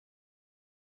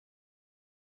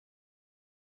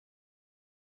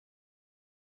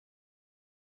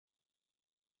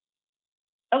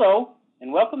Hello,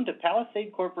 and welcome to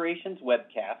Palisade Corporation's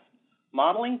webcast,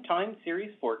 Modeling Time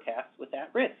Series Forecasts with At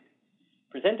Risk,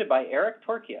 presented by Eric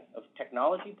Torkia of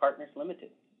Technology Partnerz Limited.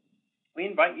 We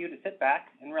invite you to sit back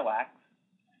and relax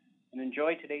and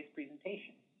enjoy today's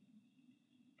presentation.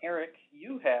 Eric,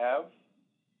 you have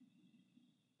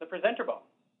the presenter ball.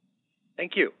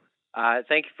 Thank you.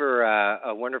 Thank you for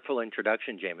a wonderful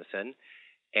introduction, Jameson.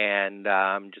 And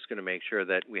I'm just going to make sure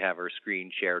that we have our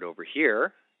screen shared over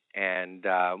here, and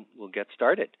we'll get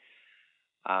started.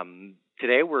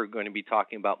 Today we're going to be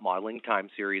talking about modeling time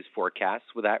series forecasts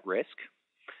with At Risk.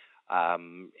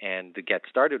 And to get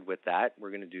started with that,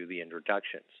 we're going to do the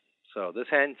introductions. So this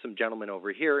handsome gentleman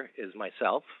over here is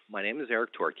myself. My name is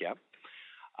Eric Torkia.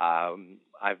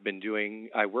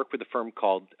 I work with a firm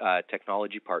called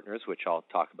Technology Partnerz, which I'll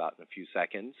talk about in a few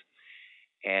seconds.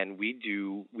 And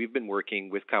we've been working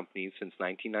with companies since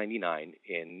 1999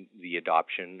 in the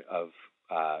adoption of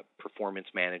performance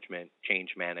management,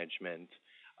 change management,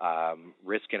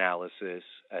 risk analysis,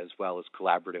 as well as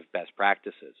collaborative best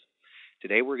practices.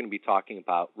 Today we're going to be talking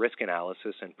about risk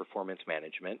analysis and performance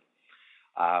management.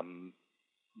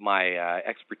 My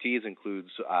expertise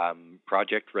includes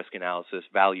project risk analysis,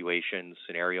 valuation,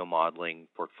 scenario modeling,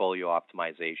 portfolio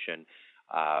optimization.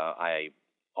 I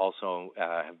also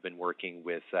have been working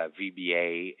with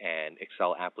VBA and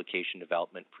Excel application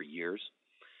development for years.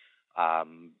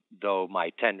 Though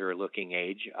my tender-looking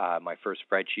age, my first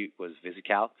spreadsheet was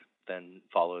VisiCalc, then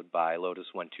followed by Lotus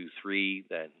 123,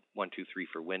 then 123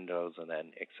 for Windows, and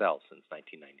then Excel since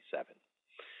 1997.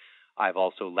 I've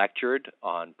also lectured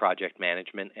on project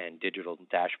management and digital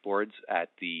dashboards at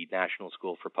the National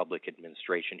School for Public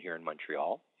Administration here in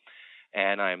Montreal.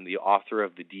 And I'm the author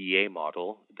of the DEA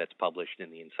model that's published in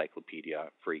the Encyclopedia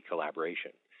for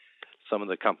E-Collaboration. Some of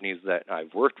the companies that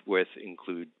I've worked with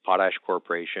include Potash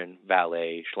Corporation,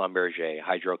 Vale, Schlumberger,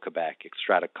 Hydro-Quebec,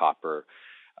 Xstrata Copper,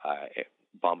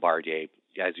 Bombardier.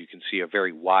 As you can see, a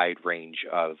very wide range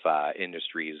of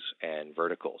industries and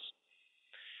verticals.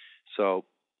 So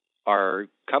our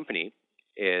company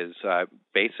is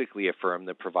basically a firm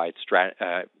that provides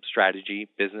strategy,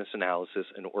 business analysis,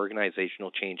 and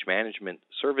organizational change management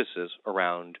services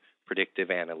around predictive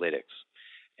analytics.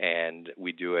 And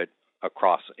we do it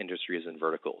across industries and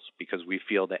verticals because we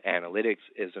feel that analytics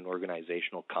is an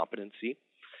organizational competency.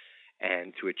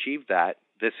 And to achieve that,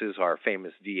 this is our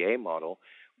famous DA model.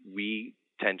 We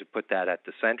tend to put that at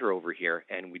the center over here,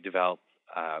 and we develop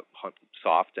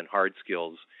soft and hard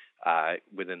skills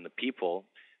within the people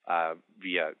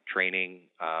via training,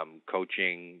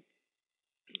 coaching,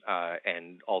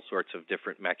 and all sorts of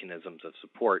different mechanisms of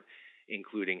support,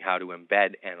 including how to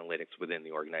embed analytics within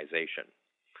the organization.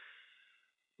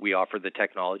 We offer the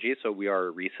technology, so we are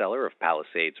a reseller of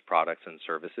Palisade's products and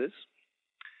services.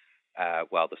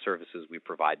 The services we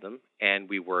provide them, and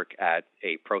we work at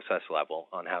a process level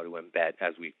on how to embed,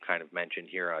 as we kind of mentioned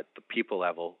here, at the people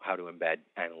level, how to embed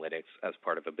analytics as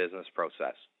part of a business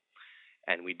process.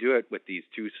 And we do it with these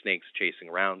two snakes chasing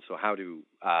around. So how to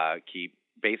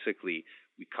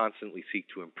we constantly seek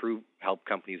to help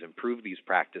companies improve these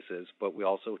practices, but we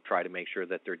also try to make sure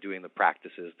that they're doing the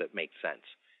practices that make sense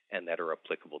and that are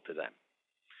applicable to them.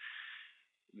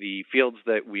 The fields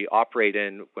that we operate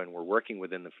in when we're working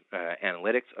within the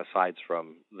analytics, aside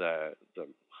from the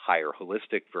higher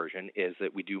holistic version, is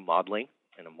that we do modeling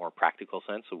in a more practical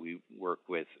sense. So we work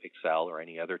with Excel or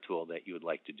any other tool that you would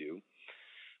like to do.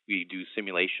 We do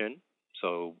simulation,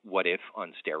 so what if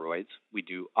on steroids. We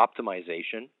do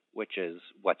optimization, which is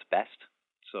what's best.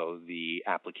 So the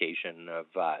application of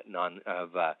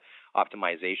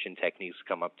optimization techniques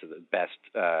come up to the best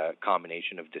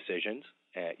combination of decisions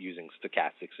using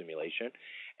stochastic simulation.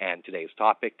 And today's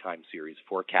topic, time series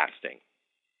forecasting.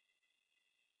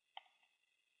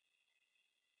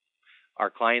 Our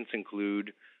clients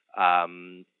include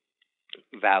Vale,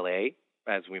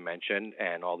 as we mentioned,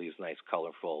 and all these nice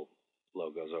colorful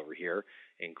logos over here,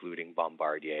 including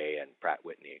Bombardier and Pratt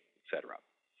Whitney, etc.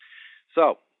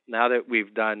 So now that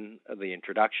we've done the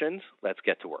introductions, let's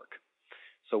get to work.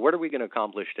 So what are we going to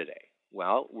accomplish today?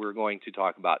 Well, we're going to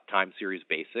talk about time series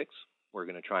basics. We're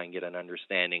going to try and get an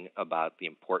understanding about the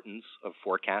importance of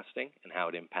forecasting and how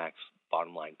it impacts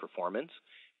bottom line performance,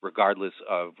 regardless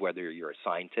of whether you're a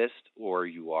scientist or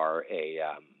you are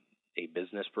a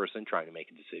business person trying to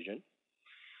make a decision.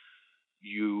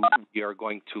 We are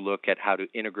going to look at how to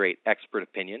integrate expert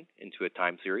opinion into a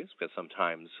time series, because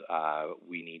sometimes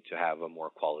we need to have a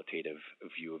more qualitative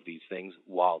view of these things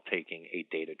while taking a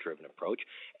data-driven approach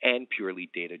and purely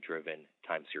data-driven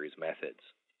time series methods.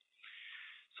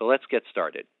 So let's get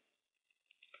started.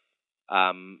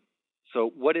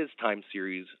 So what is time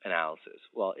series analysis?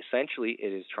 Well, essentially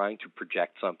it is trying to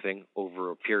project something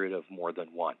over a period of more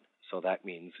than one. So that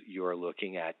means you're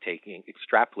looking at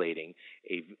extrapolating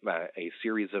a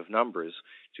series of numbers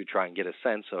to try and get a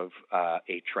sense of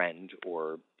a trend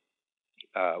or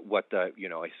what a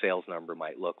sales number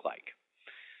might look like.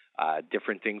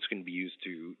 Different things can be used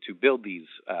to build these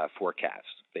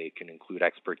forecasts. They can include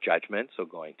expert judgment, so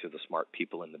going to the smart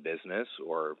people in the business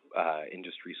or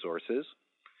industry sources,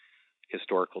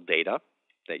 historical data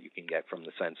that you can get from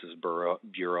the Census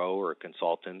Bureau or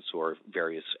consultants or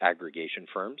various aggregation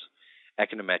firms,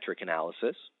 econometric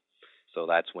analysis. So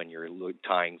that's when you're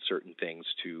tying certain things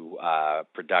to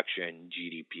production,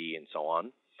 GDP, and so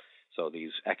on. So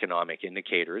these economic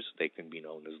indicators, they can be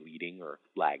known as leading or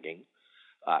lagging.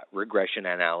 Regression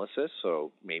analysis,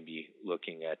 so maybe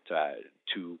looking at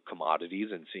two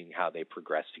commodities and seeing how they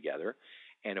progress together.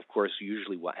 And of course,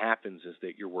 usually what happens is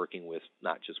that you're working with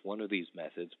not just one of these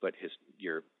methods, but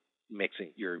you're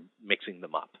mixing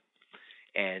them up.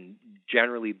 And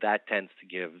generally, that tends to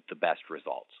give the best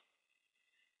results.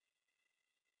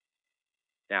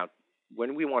 Now,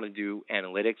 when we want to do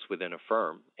analytics within a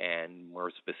firm, and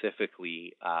more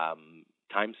specifically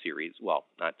time series, well,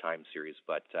 not time series,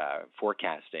 but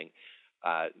forecasting,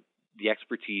 the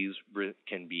expertise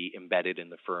can be embedded in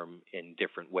the firm in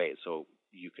different ways. So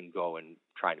you can go and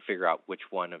try and figure out which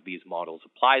one of these models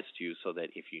applies to you so that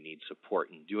if you need support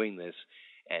in doing this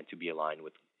and to be aligned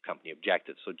with company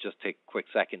objectives. So just take a quick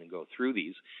second and go through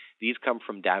these. These come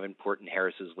from Davenport and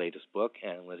Harris's latest book,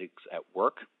 Analytics at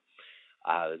Work.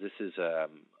 This is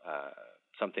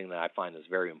something that I find is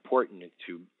very important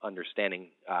to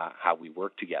understanding how we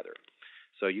work together.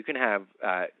 So you can have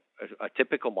a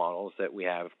typical model is that we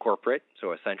have corporate,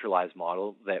 so a centralized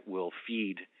model that will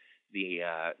feed the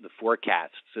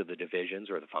forecasts to the divisions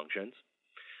or the functions.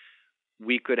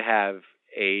 We could have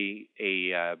a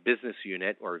business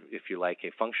unit, or if you like,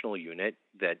 a functional unit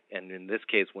that, and in this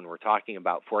case, when we're talking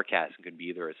about forecasting, it could be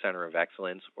either a center of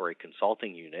excellence or a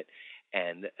consulting unit,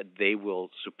 and they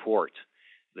will support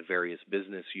the various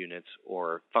business units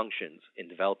or functions in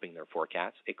developing their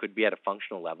forecasts. It could be at a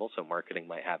functional level, so marketing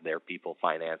might have their people,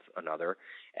 finance another,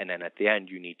 and then at the end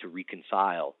you need to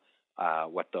reconcile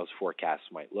what those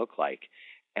forecasts might look like.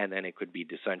 And then it could be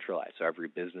decentralized, so every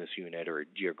business unit or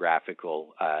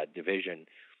geographical division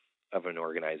of an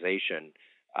organization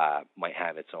might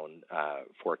have its own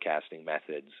forecasting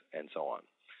methods and so on.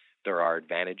 There are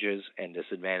advantages and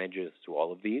disadvantages to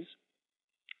all of these,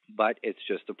 but it's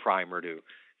just a primer to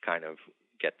kind of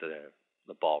get the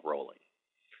ball rolling.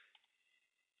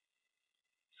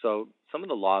 So some of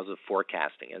the laws of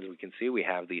forecasting, as we can see, we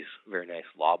have these very nice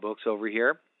law books over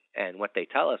here, and what they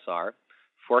tell us are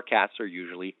forecasts are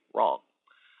usually wrong.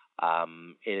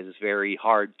 It is very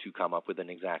hard to come up with an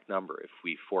exact number. If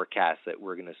we forecast that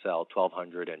we're going to sell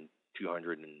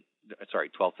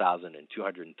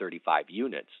 12,235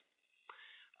 units,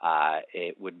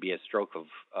 it would be a stroke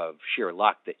of sheer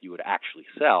luck that you would actually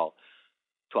sell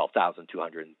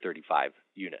 12,235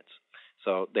 units.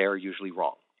 So they're usually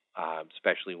wrong,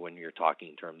 especially when you're talking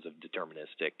in terms of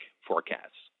deterministic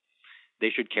forecasts. They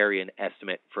should carry an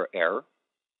estimate for error.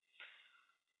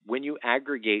 When you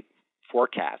aggregate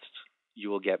forecasts, you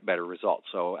will get better results.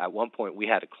 So at one point, we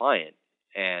had a client,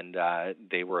 and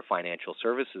they were a financial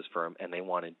services firm, and they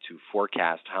wanted to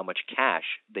forecast how much cash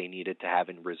they needed to have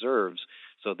in reserves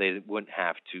so they wouldn't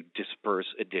have to disperse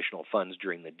additional funds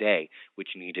during the day,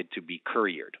 which needed to be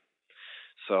couriered.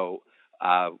 So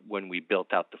when we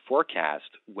built out the forecast,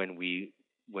 when we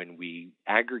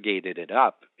aggregated it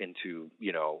up into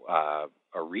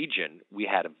a region, we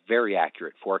had a very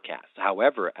accurate forecast.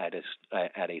 However, at a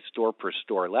store per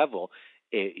store level,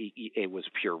 it was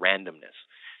pure randomness.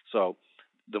 So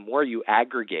the more you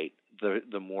aggregate,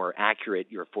 the more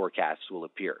accurate your forecasts will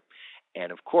appear.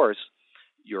 And of course,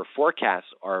 your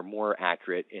forecasts are more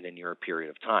accurate in a near period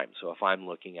of time. So if I'm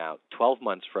looking out 12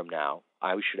 months from now,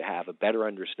 I should have a better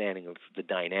understanding of the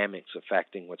dynamics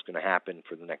affecting what's going to happen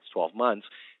for the next 12 months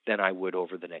than I would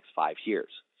over the next 5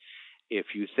 years.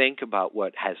 If you think about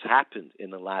what has happened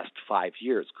in the last 5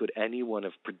 years, could anyone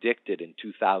have predicted in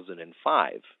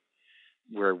 2005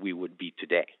 where we would be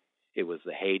today? It was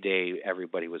the heyday.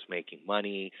 Everybody was making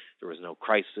money. There was no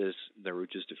crisis. There were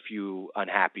just a few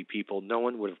unhappy people. No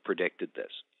one would have predicted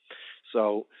this.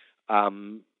 So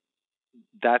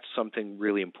that's something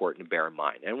really important to bear in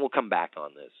mind. And we'll come back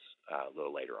on this a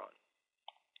little later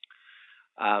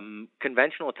on.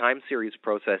 Conventional time series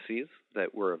processes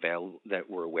that we're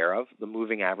aware of, the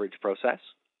moving average process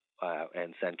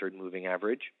and centered moving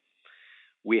average.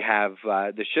 We have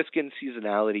the Shiskin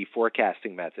seasonality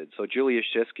forecasting method. So Julius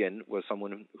Shiskin was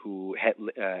someone who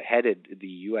headed the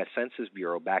U.S. Census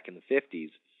Bureau back in the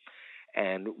 50s.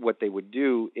 And what they would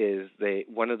do is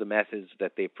one of the methods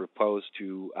that they proposed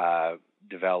to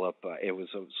develop, it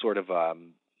was a sort of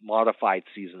modified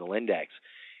seasonal index,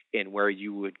 in where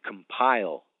you would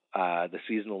compile the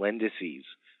seasonal indices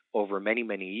over many,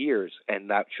 many years, and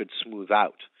that should smooth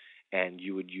out. And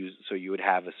you would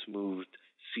have a smoothed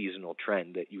seasonal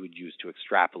trend that you would use to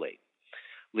extrapolate.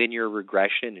 Linear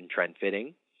regression and trend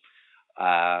fitting.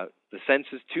 The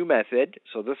Census 2 method,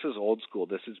 so this is old school.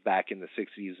 This is back in the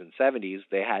 60s and 70s.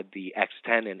 They had the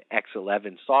X10 and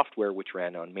X11 software, which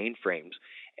ran on mainframes,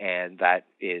 and that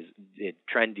did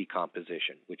trend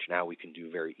decomposition, which now we can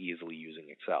do very easily using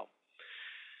Excel.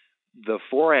 The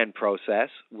Foran process,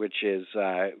 which is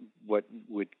it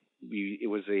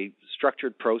was a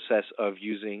structured process of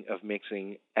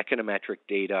mixing econometric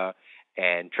data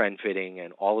and trend fitting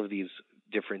and all of these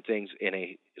different things in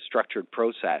a structured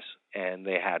process, and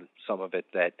they had some of it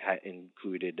that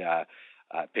included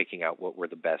picking out what were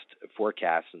the best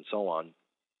forecasts and so on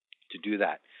to do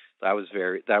that. That was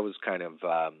kind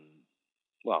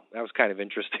of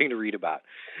interesting to read about.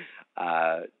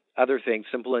 Other things,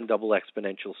 simple and double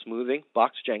exponential smoothing,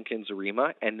 Box Jenkins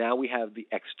ARIMA, and now we have the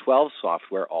X12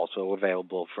 software also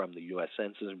available from the U.S.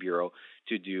 Census Bureau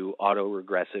to do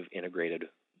auto-regressive integrated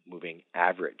moving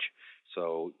average.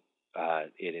 So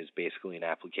it is basically an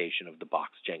application of the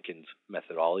Box Jenkins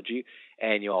methodology,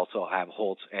 and you also have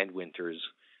Holtz and Winter's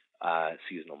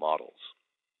seasonal models.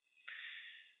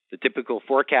 The typical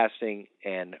forecasting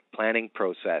and planning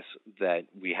process that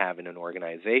we have in an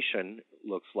organization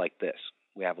looks like this.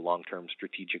 We have a long-term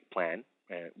strategic plan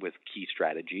with key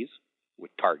strategies,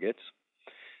 with targets.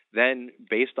 Then,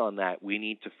 based on that, we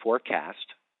need to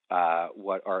forecast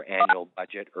what our annual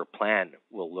budget or plan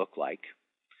will look like,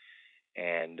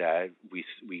 and we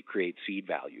create seed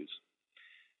values.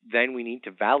 Then we need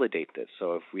to validate this.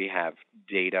 So if we have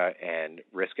data and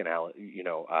risk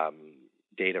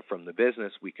data from the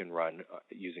business, we can run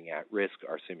using at-risk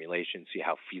our simulation, see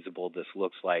how feasible this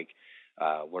looks like.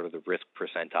 What are the risk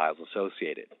percentiles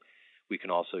associated? We can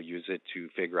also use it to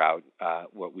figure out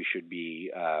what we should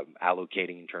be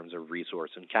allocating in terms of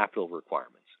resource and capital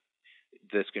requirements.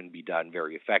 This can be done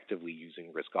very effectively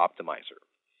using Risk Optimizer.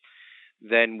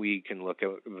 Then we can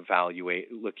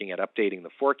looking at updating the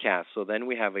forecast. So then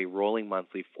we have a rolling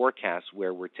monthly forecast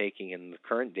where we're taking in the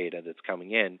current data that's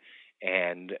coming in,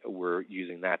 and we're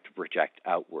using that to project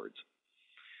outwards.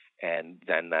 And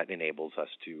then that enables us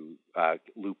to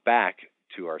loop back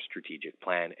to our strategic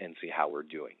plan and see how we're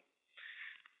doing.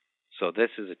 So this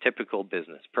is a typical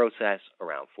business process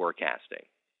around forecasting.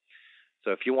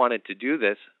 So if you wanted to do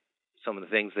this, some of the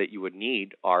things that you would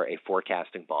need are a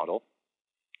forecasting model.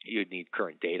 You'd need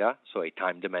current data, so a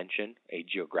time dimension, a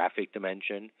geographic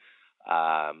dimension,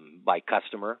 by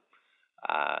customer.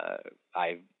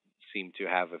 I seem to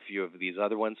have a few of these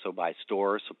other ones, so by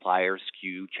store, supplier,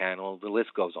 SKU, channel, the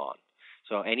list goes on.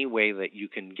 So any way that you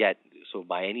can so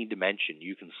by any dimension,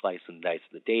 you can slice and dice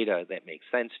the data that makes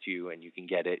sense to you, and you can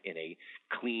get it in a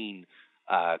clean,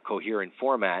 coherent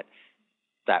format,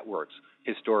 that works.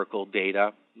 Historical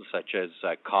data, such as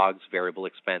COGS, variable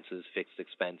expenses, fixed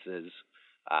expenses,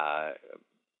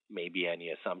 maybe any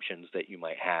assumptions that you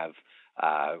might have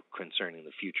concerning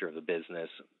the future of the business,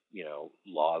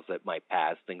 laws that might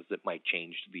pass, things that might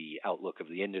change the outlook of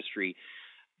the industry.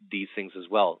 These things as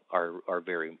well are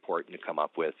very important to come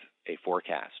up with a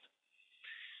forecast.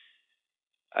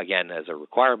 Again, as a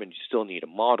requirement, you still need a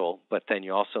model, but then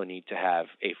you also need to have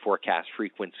a forecast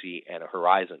frequency and a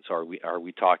horizon. So are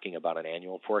we talking about an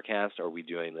annual forecast? Are we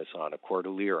doing this on a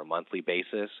quarterly or a monthly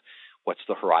basis? What's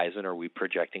the horizon? Are we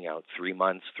projecting out 3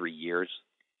 months, 3 years?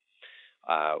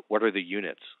 What are the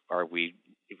units? Are we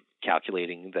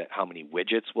calculating how many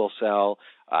widgets we'll sell?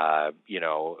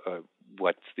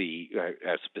 What's the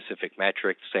specific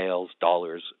metric, sales,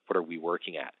 dollars? What are we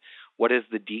working at? What is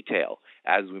the detail?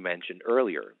 As we mentioned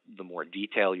earlier, the more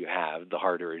detail you have, the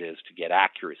harder it is to get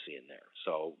accuracy in there.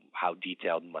 So how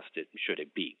detailed should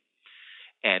it be?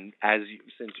 And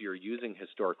since you're using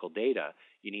historical data,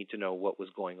 you need to know what was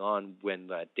going on when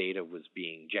that data was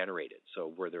being generated.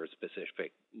 So were there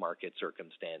specific market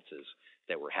circumstances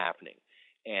that were happening?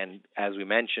 And as we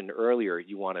mentioned earlier,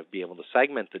 you want to be able to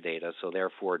segment the data. So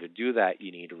therefore, to do that,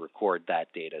 you need to record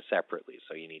that data separately.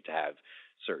 So you need to have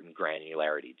certain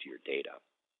granularity to your data.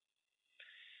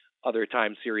 Other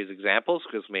time series examples,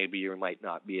 because maybe you might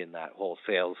not be in that whole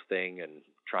sales thing and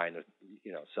trying to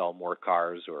sell more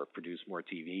cars or produce more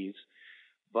TVs.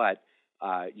 But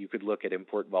You could look at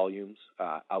import volumes,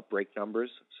 outbreak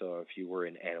numbers. So if you were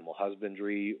in animal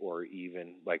husbandry, or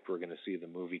even like we're going to see the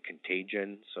movie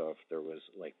Contagion, so if there was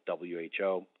like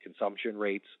WHO consumption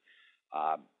rates,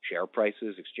 share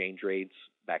prices, exchange rates,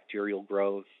 bacterial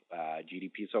growth,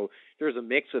 GDP. So there's a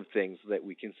mix of things that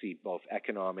we can see, both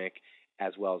economic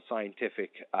as well as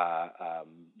scientific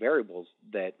variables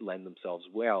that lend themselves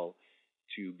well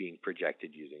to being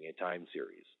projected using a time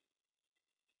series.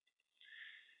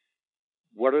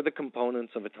 What are the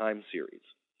components of a time series?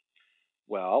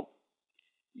 Well,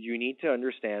 you need to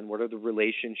understand what are the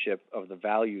relationship of the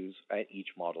values at each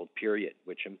modeled period,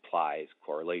 which implies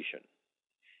correlation.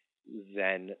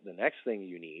 Then the next thing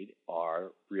you need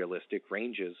are realistic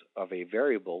ranges of a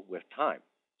variable with time.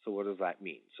 So what does that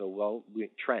mean? So, well,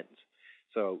 trends.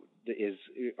 So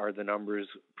are the numbers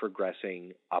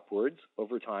progressing upwards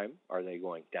over time? Are they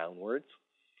going downwards?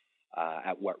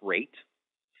 At what rate?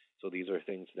 So these are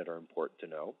things that are important to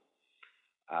know.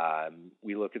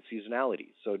 We look at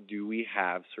seasonality. So do we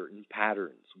have certain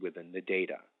patterns within the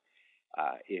data?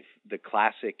 If the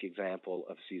classic example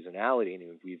of seasonality,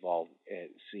 and we've all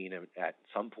seen it at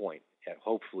some point,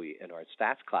 hopefully in our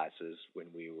stats classes when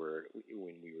we were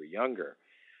younger,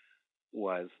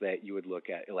 was that you would look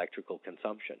at electrical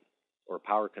consumption or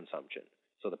power consumption.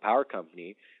 So the power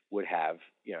company would have,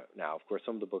 now of course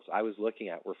some of the books I was looking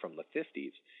at were from the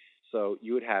 50s. So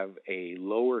you would have a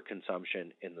lower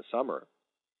consumption in the summer,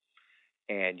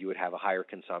 and you would have a higher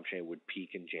consumption. It would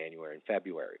peak in January and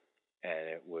February,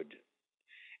 and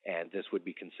this would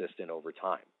be consistent over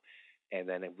time. And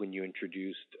then when you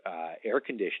introduced air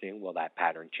conditioning, well, that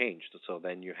pattern changed. So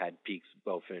then you had peaks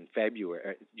both in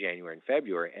January and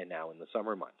February, and now in the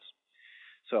summer months.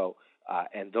 So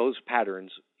and those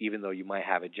patterns, even though you might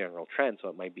have a general trend, so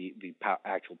it might be the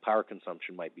actual power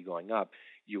consumption might be going up,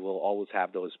 you will always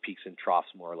have those peaks and troughs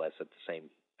more or less at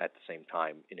the same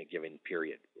time in a given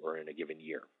period or in a given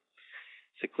year.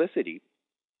 Cyclicity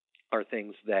are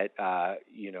things that are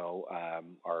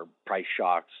price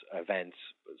shocks, events,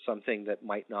 something that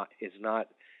is not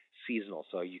seasonal,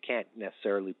 so you can't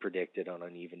necessarily predict it on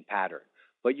an even pattern,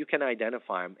 but you can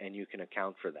identify them and you can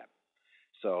account for them.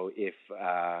 So if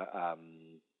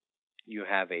you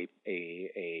have a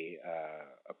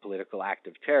political act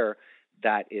of terror,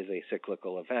 that is a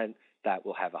cyclical event that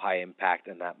will have a high impact,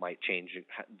 and that might change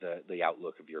the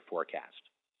outlook of your forecast.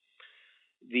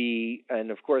 And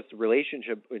of course, the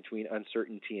relationship between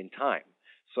uncertainty and time.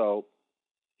 So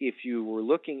if you were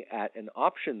looking at an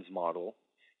options model,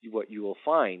 what you will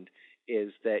find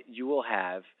is that you will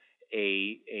have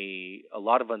a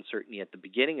lot of uncertainty at the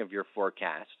beginning of your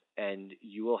forecast, and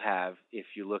you will have, if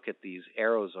you look at these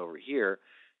arrows over here,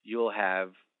 you'll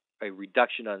have a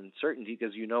reduction on uncertainty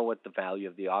because you know what the value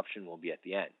of the option will be at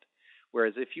the end.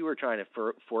 Whereas if you were trying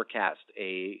to forecast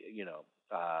the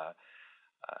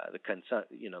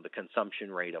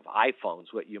consumption rate of iPhones,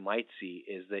 what you might see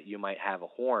is that you might have a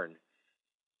horn,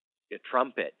 a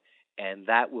trumpet, and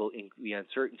the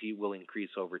uncertainty will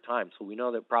increase over time. So we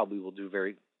know that probably will do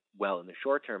very well in the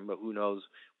short term, but who knows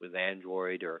with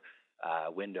Android or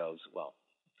Windows,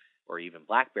 or even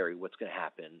BlackBerry, what's going to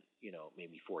happen,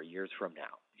 maybe 4 years from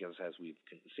now, because as we've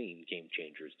seen, game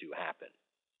changers do happen.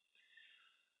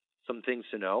 Some things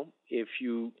to know: if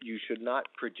you should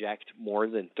not project more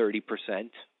than 30%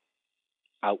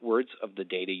 outwards of the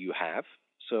data you have.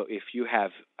 So if you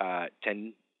have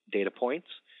 10 data points,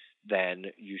 then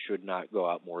you should not go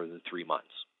out more than 3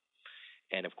 months.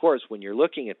 And of course, when you're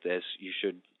looking at this, you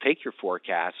should take your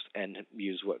forecast and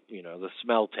use the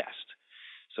smell test.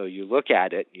 So you look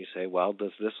at it, you say, well,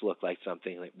 does this look like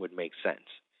something that would make sense?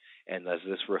 And does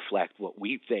this reflect what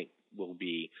we think will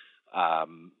be, a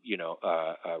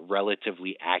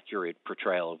relatively accurate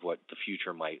portrayal of what the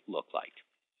future might look like?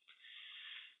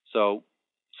 So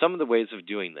some of the ways of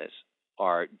doing this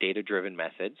are data-driven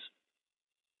methods.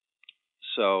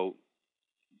 So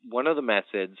one of the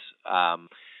methods,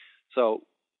 so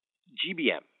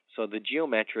GBM, so the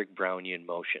geometric Brownian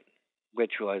motion,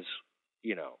 which was,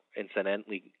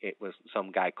 incidentally, it was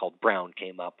some guy called Brown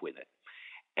came up with it.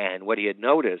 And what he had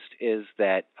noticed is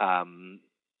that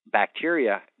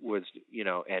bacteria was,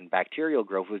 and bacterial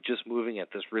growth was just moving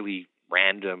at this really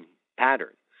random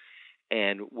pattern.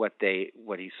 And what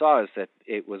he saw is that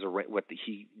it was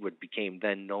became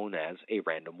then known as a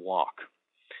random walk.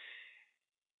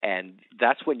 And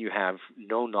that's when you have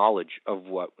no knowledge of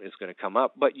what is going to come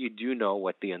up, but you do know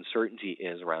what the uncertainty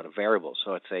is around a variable.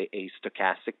 So it's a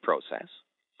stochastic process.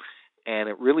 And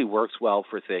it really works well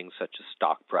for things such as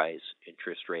stock price,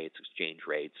 interest rates, exchange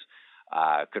rates.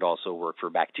 Could also work for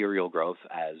bacterial growth,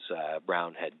 as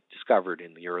Brown had discovered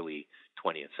in the early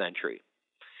 20th century.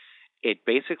 it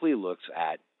basically looks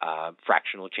at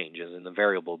fractional changes in the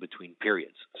variable between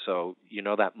periods. So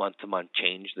that month-to-month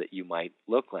change that you might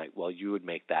look like, well, you would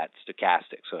make that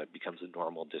stochastic, so it becomes a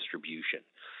normal distribution.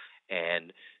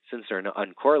 And since they're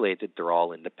uncorrelated, they're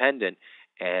all independent,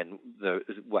 and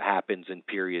what happens in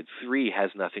period 3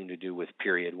 has nothing to do with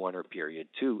period 1 or period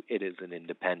 2. It is an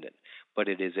independent, but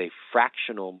it is a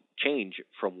fractional change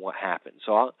from what happened.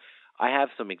 So I have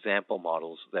some example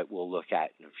models that we'll look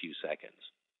at in a few seconds.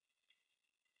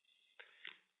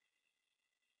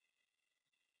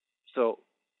 So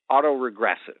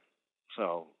autoregressive.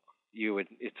 So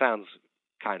it sounds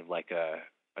kind of like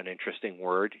an interesting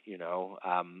word,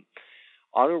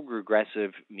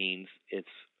 Autoregressive means it's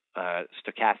a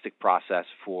stochastic process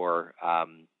for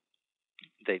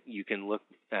that you can look.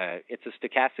 It's a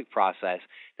stochastic process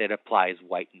that applies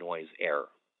white noise error.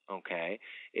 Okay,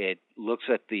 it looks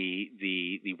at the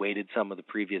weighted sum of the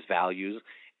previous values,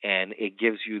 and it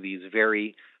gives you these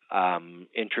very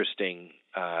interesting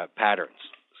patterns.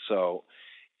 So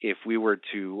if we were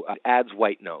to adds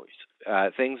white noise,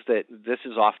 things that this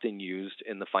is often used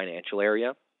in the financial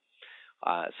area.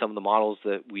 Some of the models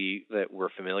that we're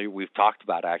familiar, we've talked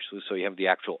about actually. So you have the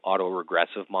actual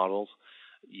autoregressive models,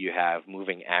 you have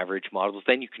moving average models.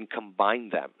 Then you can combine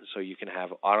them. So you can have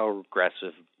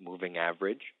autoregressive moving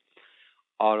average,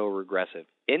 autoregressive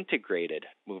integrated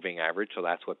moving average. So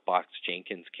that's what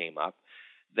Box-Jenkins came up.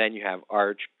 Then you have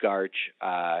ARCH, GARCH,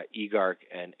 EGARC,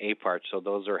 and APARCH. So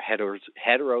those are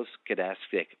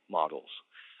heteroscedastic models.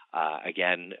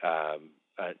 Again,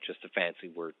 just a fancy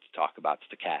word to talk about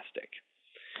stochastic.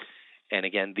 And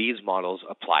again, these models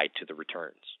apply to the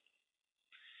returns.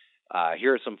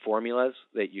 Here are some formulas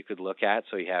that you could look at.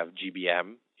 So you have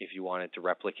GBM if you wanted to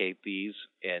replicate these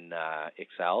in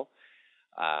Excel.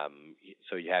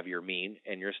 So you have your mean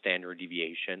and your standard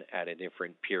deviation at a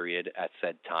different period at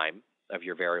said time of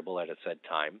your variable at a said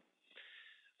time.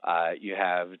 You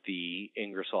have the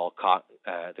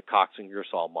the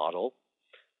Cox-Ingersoll model,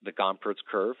 the Gompertz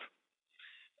curve.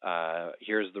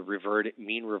 Here's the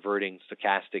mean reverting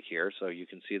stochastic here. So you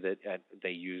can see that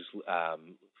they use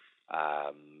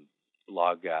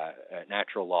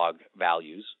natural log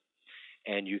values,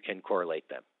 and you can correlate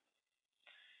them.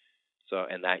 So,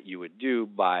 and that you would do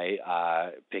by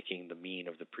picking the mean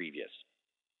of the previous.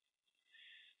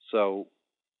 So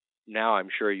now I'm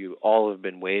sure you all have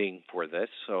been waiting for this.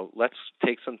 So let's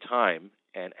take some time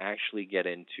and actually get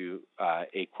into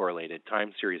a correlated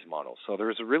time series model. So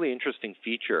there's a really interesting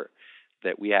feature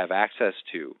that we have access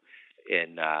to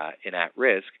in at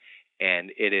risk,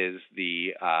 and it is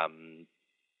the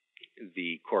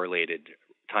correlated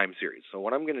time series. So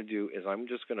what I'm going to do is I'm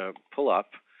just going to pull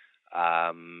up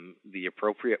the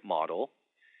appropriate model,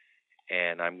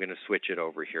 and I'm going to switch it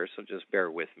over here. So just bear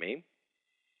with me.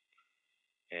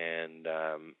 And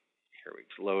here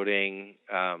it's loading.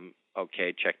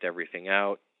 Okay, checked everything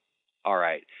out. All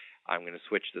right, I'm going to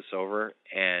switch this over,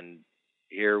 and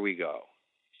here we go.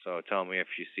 So tell me if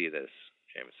you see this,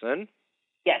 Jameson.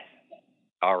 Yes.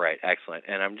 All right, excellent.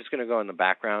 And I'm just going to go in the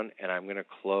background, and I'm going to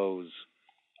close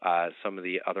some of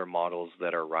the other models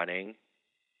that are running,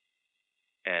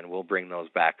 and we'll bring those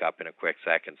back up in a quick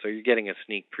second. So you're getting a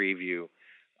sneak preview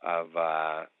of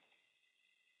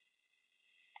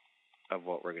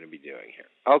what we're going to be doing here.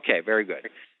 Okay, very good.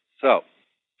 So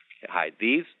hide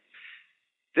these.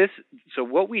 So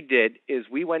what we did is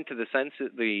we went to the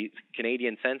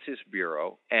Canadian Census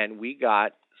Bureau, and we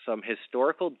got some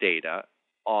historical data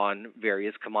on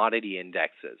various commodity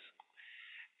indexes.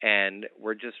 And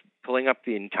we're just pulling up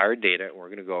the entire data, and we're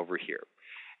going to go over here.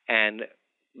 And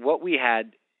what we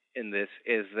had in this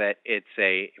is that it's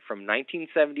from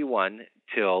 1971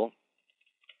 till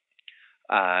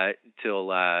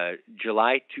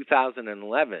July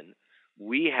 2011,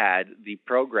 we had the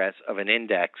progress of an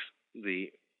index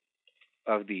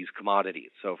of these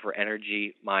commodities. So for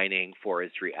energy, mining,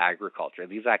 forestry, agriculture,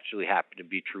 these actually happen to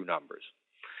be true numbers.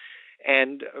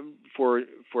 And for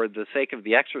the sake of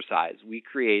the exercise, we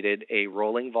created a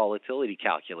rolling volatility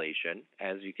calculation,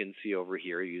 as you can see over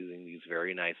here, using these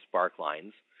very nice spark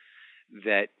lines,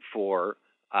 that for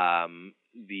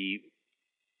the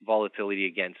volatility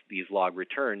against these log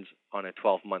returns on a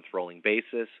 12-month rolling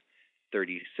basis,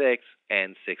 36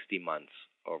 and 60 months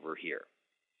over here.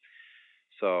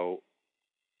 So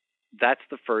that's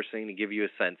the first thing to give you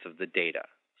a sense of the data.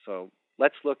 So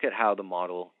let's look at how the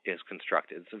model is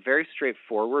constructed. It's a very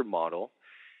straightforward model,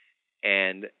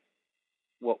 and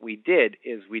what we did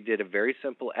is we did a very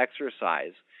simple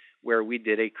exercise where we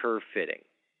did a curve fitting.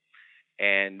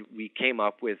 And we came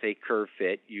up with a curve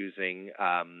fit using,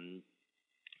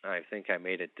 I think I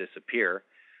made it disappear,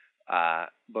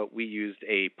 but we used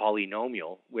a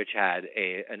polynomial which had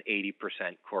an 80%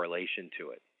 correlation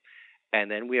to it. And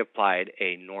then we applied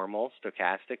a normal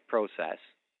stochastic process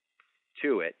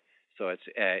to it. So it's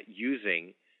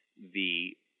using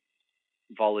the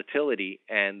volatility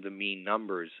and the mean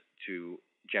numbers to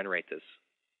generate this.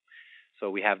 So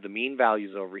we have the mean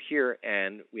values over here,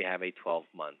 and we have a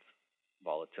 12-month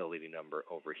volatility number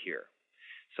over here.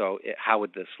 So how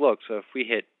would this look? So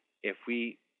if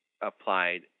we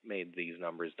made these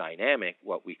numbers dynamic,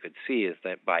 what we could see is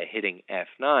that by hitting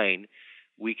F9,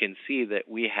 we can see that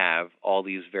we have all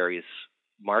these various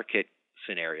market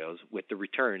scenarios with the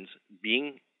returns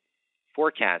being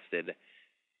forecasted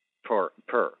per.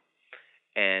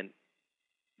 And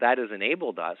that has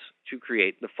enabled us to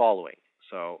create the following.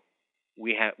 So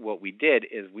what we did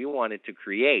is we wanted to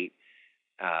create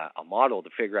a model to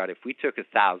figure out if we took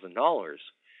 $1,000,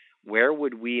 where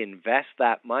would we invest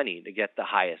that money to get the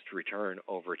highest return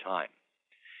over time?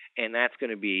 And that's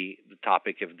going to be the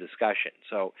topic of discussion.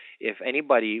 So if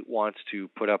anybody wants to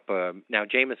put up now,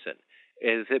 Jameson,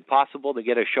 is it possible to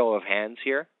get a show of hands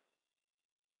here?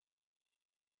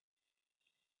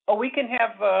 Oh, we can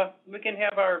have our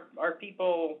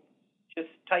people just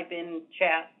type in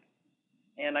chat,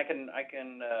 and I can.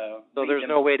 So there's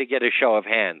no way to get a show of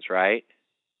hands, right?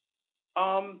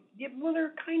 Yeah, well,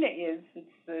 there kind of is.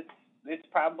 It's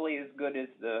probably as good as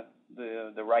the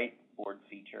right board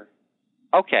feature.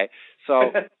 Okay,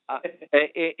 so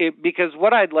because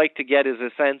what I'd like to get is a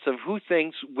sense of who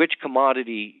thinks which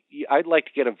commodity. I'd like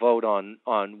to get a vote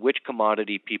on which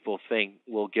commodity people think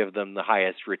will give them the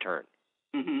highest return.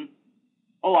 Mm-hmm.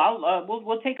 Oh,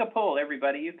 we'll take a poll,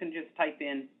 everybody. You can just type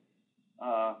in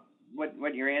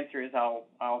what your answer is.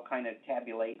 I'll kind of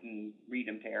tabulate and read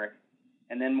them to Eric,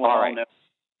 and then we'll all know.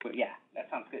 But yeah, that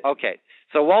sounds good. Okay,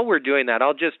 so while we're doing that,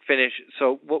 I'll just finish.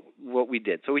 So what we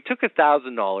did. So we took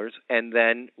 $1,000, and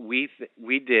then we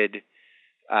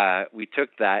took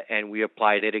that and we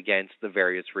applied it against the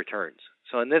various returns.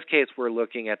 So in this case, we're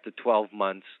looking at the 12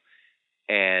 months,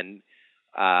 and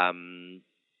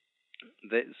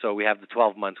so we have the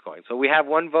 12 months going. So we have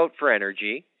one vote for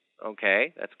energy.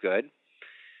 Okay, that's good.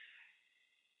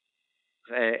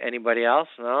 Anybody else?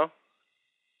 No?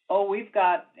 Oh, we've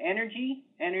got energy,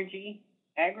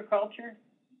 agriculture,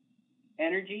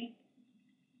 energy,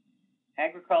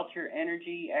 agriculture,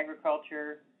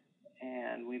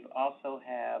 and we've also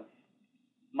have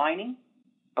mining.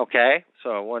 Okay,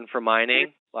 so one for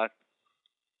mining.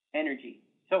 Energy.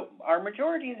 So our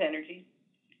majority is energy.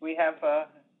 We have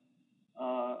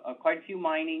quite a few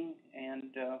mining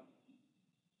and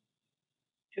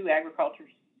 2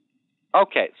 agricultures.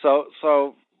 Okay, so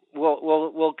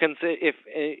we'll consider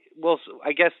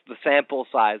I guess the sample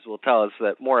size will tell us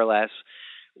that more or less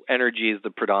energy is the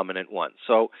predominant one.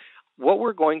 So what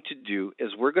we're going to do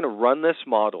is we're going to run this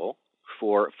model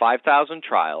for 5,000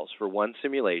 trials for one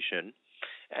simulation,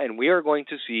 and we are going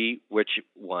to see which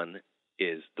one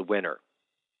is the winner.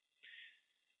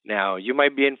 Now, you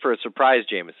might be in for a surprise,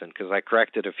 Jameson, because I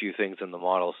corrected a few things in the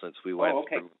model since we went. Oh,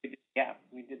 okay. Yeah,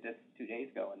 we did this 2 days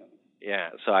ago. Yeah,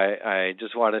 so I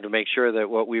just wanted to make sure that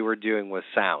what we were doing was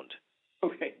sound.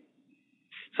 Okay.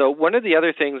 So one of the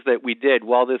other things that we did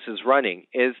while this is running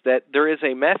is that there is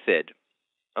a method.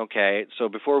 Okay, so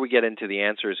before we get into the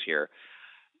answers here,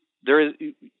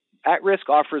 At-Risk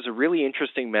offers a really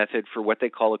interesting method for what they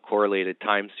call a correlated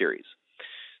time series.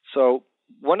 So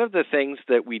one of the things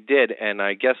that we did, and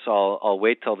I guess I'll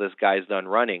wait till this guy's done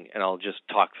running and I'll just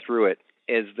talk through it,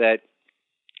 is that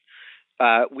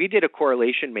we did a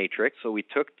correlation matrix. So we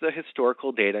took the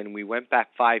historical data and we went back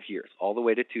 5 years, all the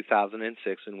way to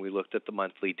 2006, and we looked at the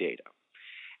monthly data.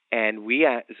 And we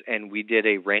did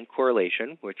a rank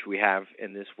correlation, which we have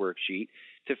in this worksheet,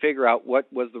 to figure out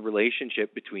what was the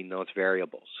relationship between those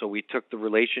variables. So we took the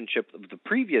relationship of the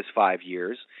previous 5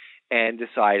 years and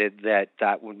decided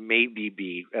that would maybe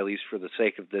be, at least for the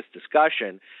sake of this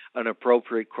discussion, an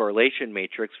appropriate correlation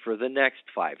matrix for the next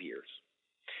 5 years.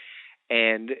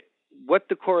 And what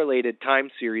the correlated time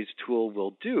series tool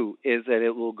will do is that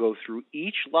it will go through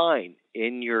each line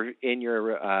in your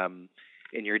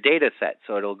data set.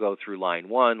 So it'll go through line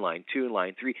 1, line 2,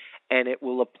 line 3, and it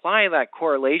will apply that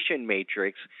correlation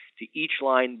matrix to each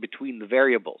line between the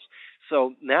variables.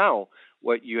 So now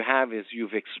what you have is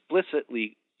you've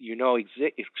explicitly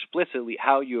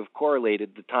how you have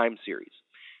correlated the time series.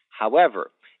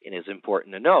 However, it is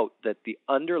important to note that the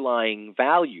underlying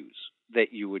values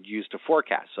that you would use to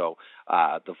forecast, so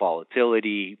the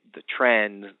volatility, the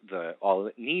trend, all of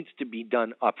it needs to be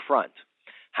done up front.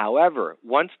 However,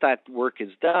 once that work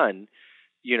is done,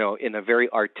 in a very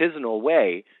artisanal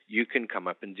way, you can come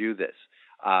up and do this.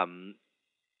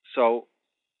 So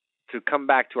to come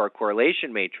back to our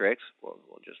correlation matrix, we'll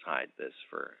just hide this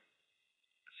for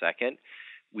a second.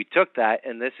 We took that,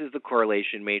 and this is the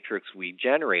correlation matrix we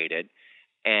generated.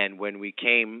 And when we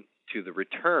came to the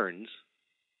returns,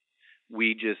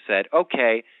 we just said,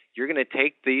 okay, you're going to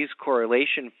take these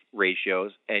correlation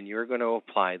ratios and you're going to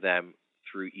apply them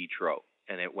through each row.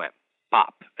 And it went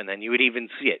pop. And then you would even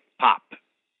see it pop,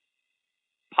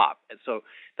 pop. And so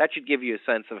that should give you a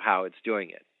sense of how it's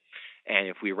doing it. And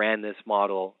if we ran this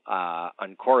model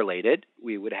uncorrelated,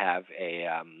 we would have a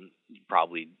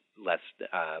probably less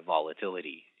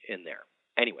volatility in there.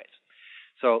 Anyways,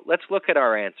 so let's look at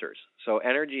our answers. So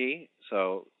energy,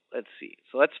 so let's see.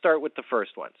 So let's start with the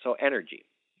first one. So energy.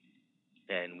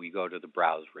 And we go to the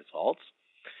browse results.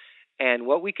 And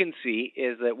what we can see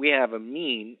is that we have a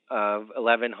mean of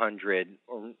 1100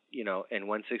 or, and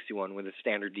 161 with a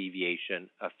standard deviation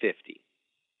of 50.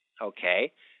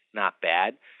 Okay, not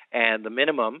bad. And the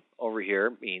minimum over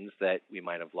here means that we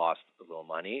might have lost a little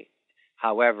money.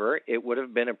 However, it would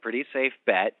have been a pretty safe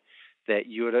bet that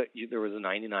there was a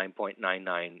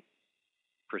 99.99%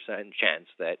 chance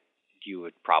that you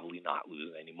would probably not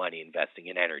lose any money investing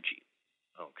in energy.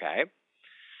 Okay?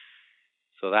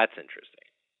 So that's interesting.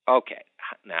 Okay,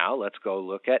 now let's go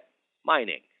look at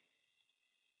mining.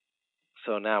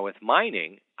 So now with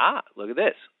mining, look at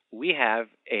this. We have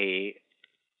a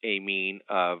mean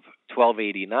of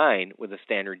 1289 with a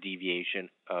standard deviation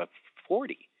of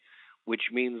 40,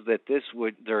 which means that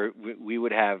we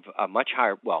would have a much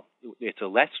higher, it's a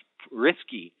less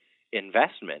risky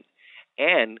investment,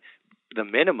 and the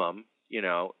minimum,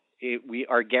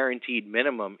 our guaranteed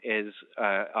minimum is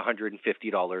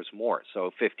 $150 more,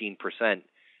 so 15%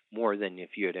 more than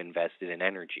if you had invested in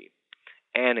energy,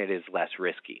 and it is less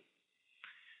risky.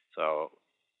 So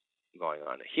going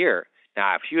on here,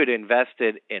 now if you had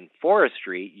invested in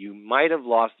forestry, you might have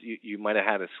lost. You might have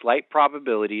had a slight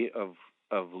probability of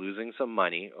losing some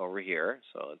money over here.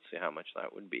 So let's see how much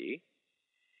that would be.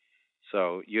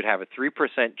 So you'd have a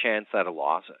 3% chance at a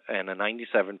loss and a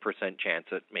 97% chance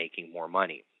at making more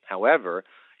money. However,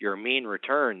 your mean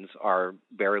returns are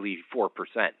barely 4%,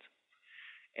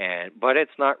 but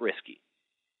it's not risky.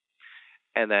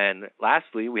 And then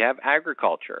lastly, we have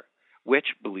agriculture,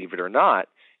 which, believe it or not,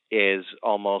 is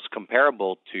almost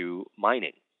comparable to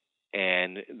mining.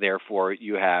 And therefore,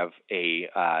 you have a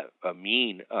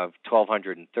mean of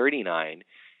 1,239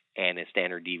 and a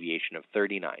standard deviation of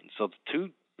 39. So the two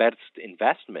best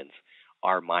investments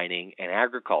are mining and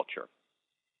agriculture.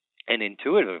 And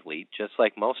intuitively, just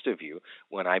like most of you,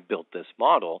 when I built this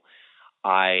model,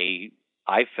 I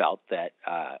felt that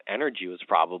energy was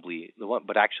probably the one,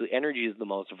 but actually energy is the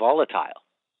most volatile.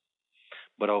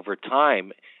 But over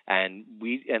time, and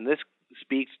this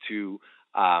speaks to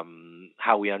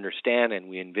how we understand and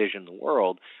we envision the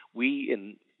world,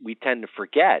 we tend to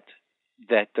forget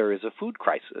that there is a food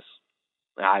crisis.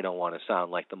 I don't want to sound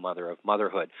like the mother of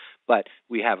motherhood, but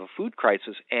we have a food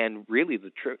crisis, and really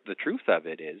the truth of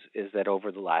it is that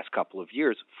over the last couple of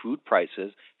years, food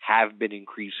prices have been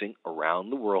increasing around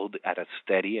the world at a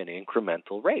steady and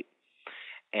incremental rate.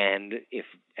 And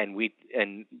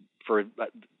for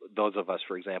those of us,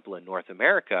 for example, in North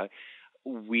America,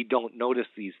 we don't notice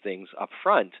these things up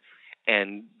front.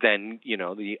 And then,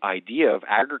 the idea of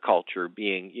agriculture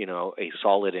being, a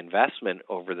solid investment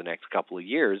over the next couple of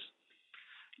years,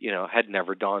 had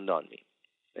never dawned on me.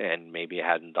 And maybe it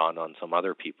hadn't dawned on some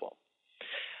other people.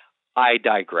 I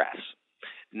digress.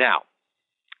 Now,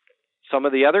 some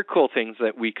of the other cool things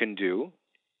that we can do,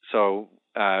 so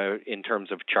in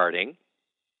terms of charting,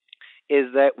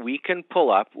 is that we can pull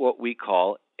up what we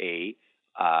call a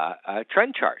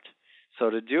trend chart. So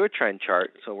to do a trend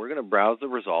chart, so we're going to browse the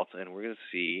results, and we're going to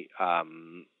see,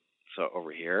 so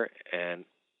over here, and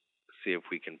see if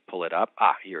we can pull it up.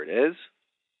 Here it is.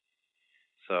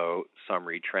 So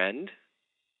summary trend.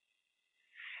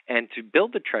 And to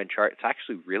build the trend chart, it's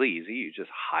actually really easy. You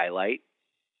just highlight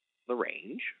the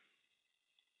range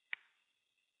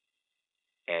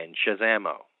and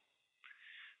Shazamo.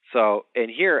 So, and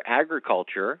here,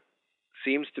 agriculture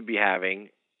seems to be having,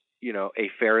 a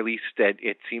fairly steady,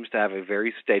 it seems to have a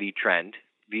very steady trend.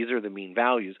 These are the mean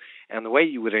values. And the way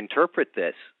you would interpret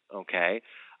this, okay,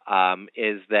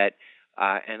 is that,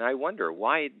 and I wonder,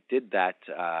 why did that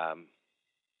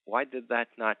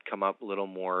not come up a little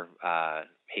more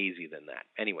hazy than that?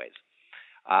 Anyways,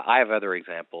 I have other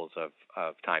examples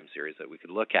of time series that we could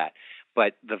look at,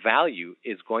 but the value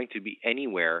is going to be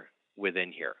anywhere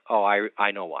within here.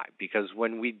 I know why. Because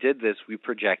when we did this, we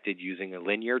projected using a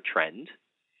linear trend.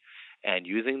 And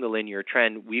using the linear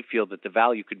trend, we feel that the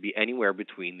value could be anywhere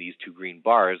between these two green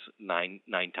bars 9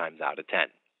 times out of 10.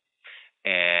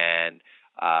 And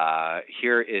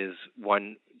Here is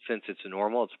one, since it's a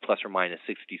normal, it's plus or minus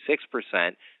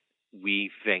 66%,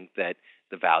 we think that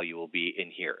the value will be in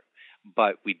here.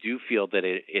 But we do feel that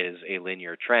it is a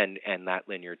linear trend, and that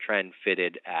linear trend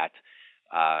fitted at,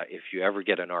 if you ever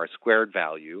get an R-squared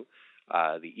value,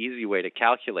 the easy way to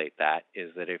calculate that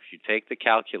is that if you take the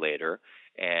calculator,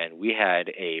 and we had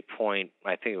a point,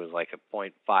 I think it was like a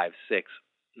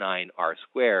 0.569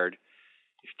 R-squared,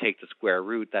 if you take the square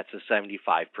root, that's a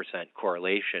 75%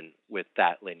 correlation with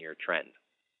that linear trend.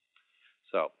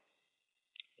 So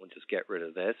we'll just get rid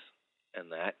of this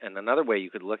and that. And another way you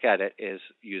could look at it is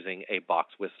using a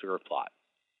box whisker plot.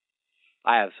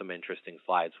 I have some interesting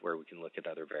slides where we can look at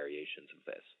other variations of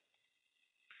this.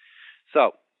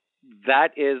 So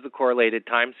that is the correlated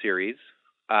time series.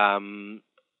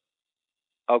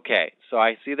 Okay, so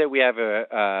I see that we have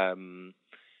a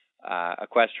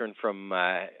question from,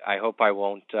 I hope I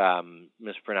won't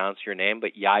mispronounce your name,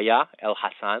 but Yahya El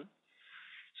Hassan.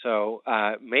 So,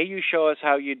 may you show us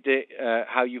how you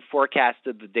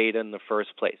forecasted the data in the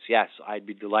first place? Yes, I'd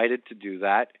be delighted to do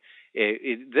that.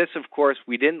 This, of course,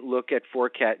 we didn't look at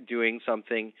doing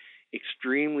something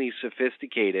extremely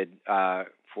sophisticated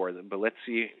for them, but let's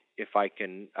see if I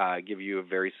can give you a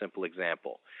very simple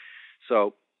example.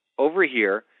 So, over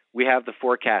here we have the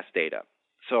forecast data.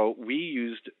 So we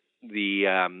used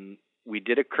we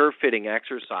did a curve fitting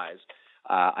exercise.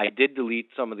 I did delete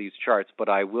some of these charts, but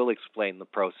I will explain the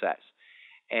process.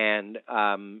 And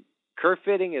curve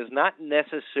fitting is not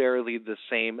necessarily the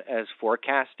same as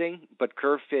forecasting, but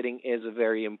curve fitting is a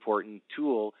very important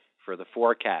tool for the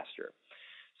forecaster.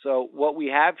 So what we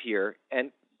have here,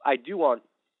 and I do want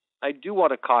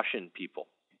to caution people,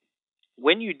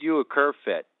 when you do a curve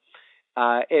fit,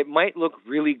 it might look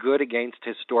really good against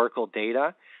historical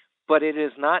data, but it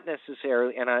is not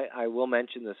necessarily, and I will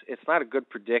mention this, it's not a good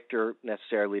predictor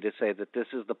necessarily to say that this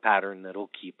is the pattern that will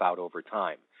keep out over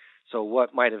time. So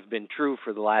what might have been true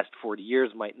for the last 40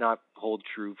 years might not hold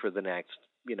true for the next,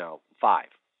 5.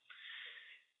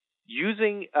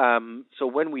 So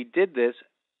when we did this,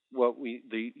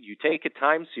 you take a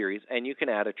time series and you can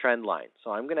add a trend line.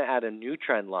 So I'm going to add a new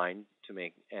trend line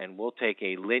and we'll take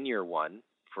a linear one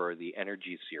for the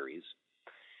energy series,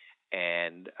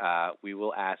 and we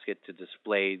will ask it to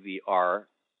display the R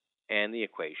and the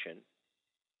equation.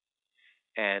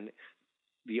 And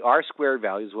the R squared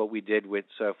value is what we did with.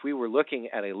 So if we were looking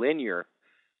at a linear,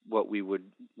 what we would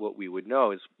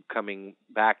know is, coming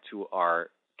back to our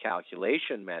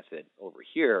calculation method over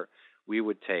here, we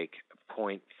would take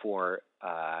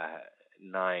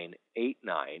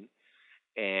 0.4989,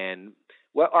 and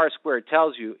what R squared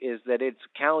tells you is that it's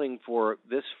accounting for,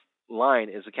 this line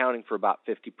is accounting for about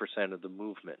 50% of the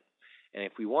movement. And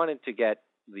if we wanted to get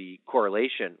the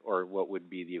correlation, or what would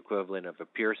be the equivalent of a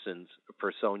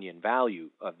Pearsonian value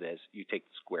of this, you take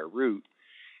the square root,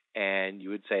 and you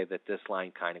would say that this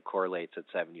line kind of correlates at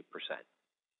 70%.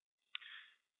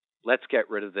 Let's get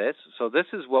rid of this. So this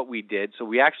is what we did. So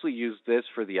we actually used this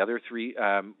for the other three.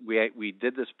 We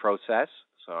did this process.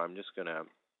 So I'm just going to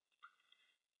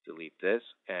delete this,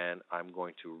 and I'm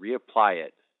going to reapply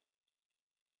it.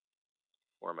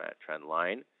 Format trend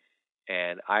line,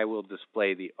 and I will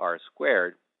display the R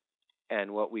squared.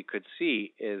 And what we could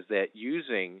see is that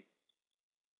using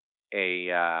a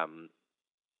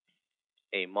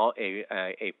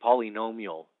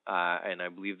polynomial, and I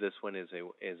believe this one is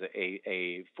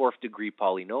a fourth degree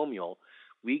polynomial,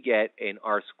 we get an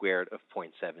R squared of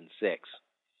 0.76.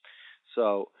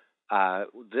 So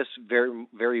this very,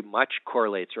 very much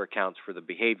correlates or accounts for the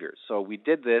behavior. So we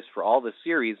did this for all the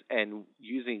series, and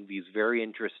using these very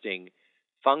interesting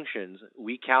functions,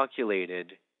 we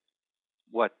calculated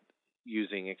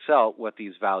using Excel, what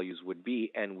these values would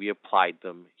be, and we applied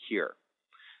them here.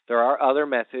 There are other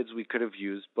methods we could have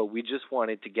used, but we just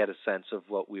wanted to get a sense of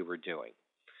what we were doing.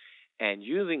 And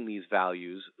using these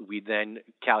values, we then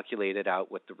calculated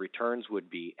out what the returns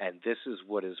would be, and this is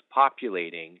what is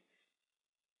populating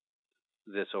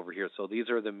this over here. So these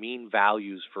are the mean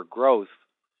values for growth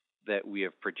that we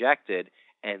have projected,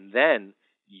 and then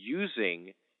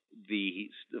using the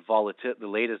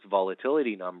latest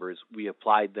volatility numbers, we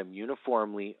applied them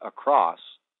uniformly across,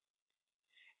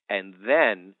 and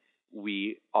then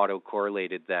we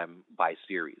auto-correlated them by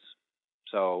series.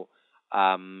 So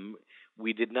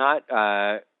we did not.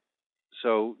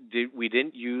 We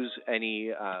didn't use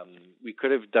any. We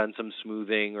could have done some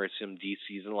smoothing or some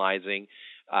deseasonalizing.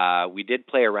 We did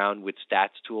play around with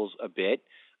stats tools a bit.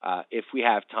 If we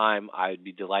have time, I would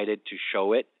be delighted to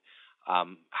show it.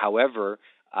 However,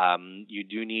 you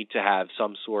do need to have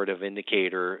some sort of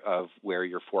indicator of where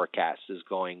your forecast is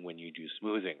going when you do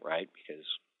smoothing, right?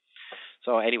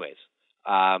 Anyways,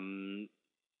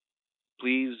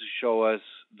 please show us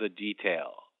the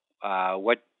detail.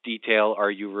 What detail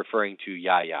are you referring to,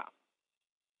 Yaya?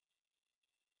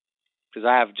 Because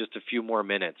I have just a few more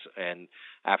minutes, and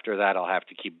after that I'll have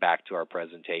to keep back to our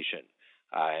presentation,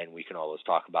 and we can always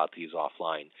talk about these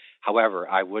offline. However,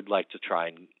 I would like to try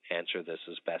and answer this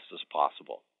as best as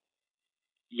possible.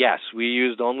 Yes, we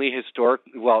used only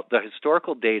the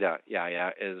historical data,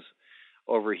 is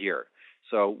over here.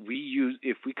 So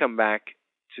if we come back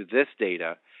to this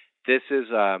data, this is,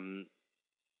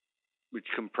 which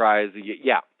comprise,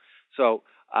 So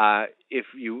if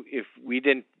we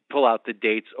didn't pull out the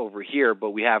dates over here,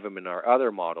 but we have them in our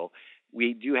other model,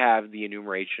 we do have the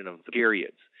enumeration of the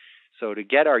periods. So to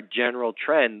get our general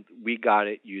trend, we got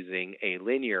it using a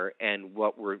linear, and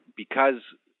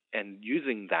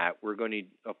using that, we're going to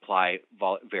apply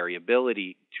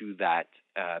variability to that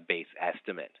base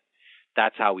estimate.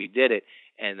 That's how we did it,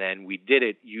 and then we did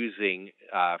it using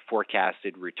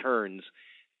forecasted returns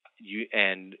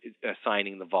and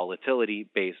assigning the volatility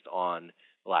based on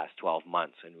the last 12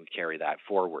 months, and we carry that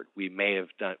forward. We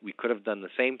could have done the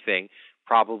same thing.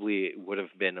 Probably it would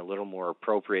have been a little more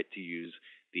appropriate to use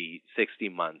the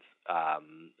 60-month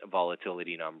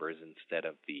volatility numbers instead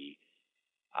of the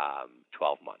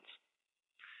 12 months.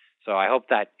 So I hope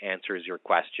that answers your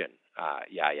question,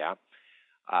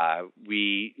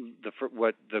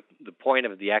 The point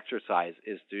of the exercise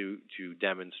is to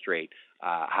demonstrate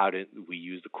how we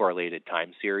use the correlated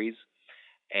time series,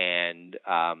 and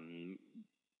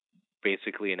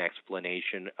basically an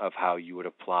explanation of how you would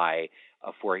apply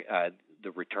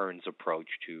the returns approach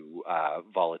to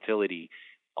volatility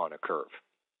on a curve.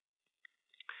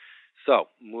 So,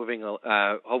 moving,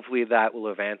 hopefully that will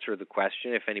have answered the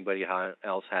question. If anybody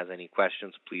else has any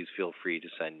questions, please feel free to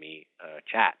send me a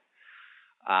chat.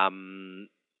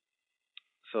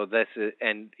 So this is,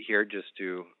 and here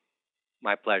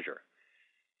my pleasure.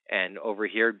 And over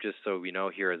here, just so we know,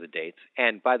 here are the dates.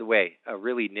 And by the way, a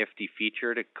really nifty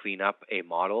feature to clean up a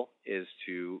model is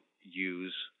to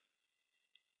use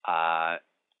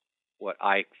what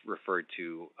I refer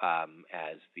to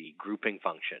as the grouping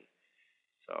function.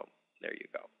 So there you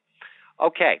go.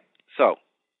 Okay, so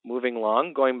moving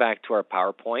along, going back to our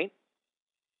PowerPoint.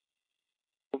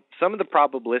 Some of the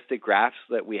probabilistic graphs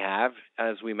that we have,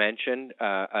 as we mentioned,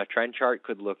 a trend chart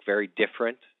could look very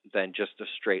different than just a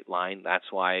straight line.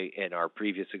 That's why in our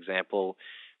previous example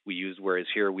we used, whereas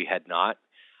here we had not.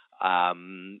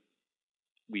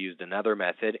 We used another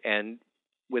method, and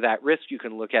with at risk you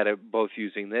can look at it both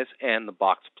using this and the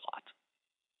box plot.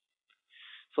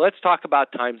 So let's talk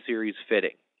about time series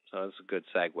fitting. So that's a good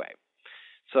segue.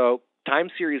 So time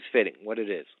series fitting, what it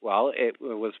is? Well, it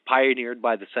was pioneered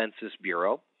by the Census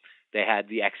Bureau. They had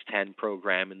the X10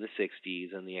 program in the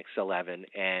 60s and the X11,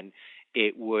 and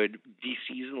it would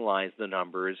deseasonalize the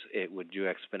numbers, it would do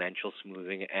exponential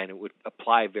smoothing, and it would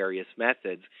apply various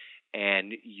methods.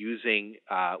 And using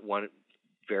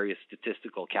various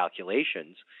statistical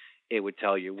calculations, it would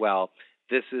tell you, well,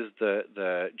 this is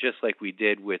the just like we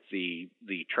did with the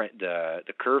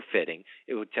curve fitting,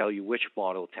 it would tell you which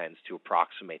model tends to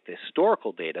approximate the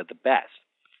historical data the best.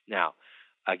 Now,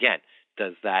 again,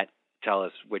 does that tell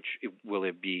us will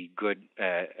it be good?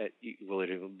 Will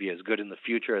it be as good in the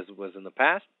future as it was in the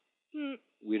past?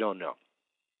 We don't know.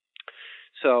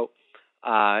 So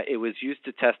it was used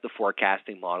to test the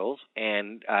forecasting models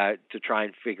and to try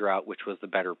and figure out which was the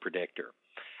better predictor.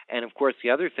 And of course,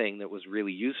 the other thing that was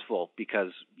really useful,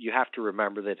 because you have to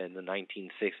remember that in the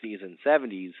 1960s and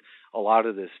 70s, a lot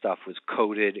of this stuff was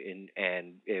coded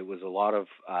and it was a lot of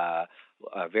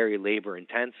very labor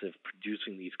intensive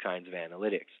producing these kinds of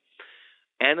analytics.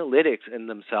 Analytics in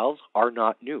themselves are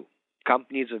not new.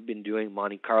 Companies have been doing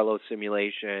Monte Carlo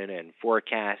simulation and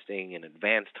forecasting and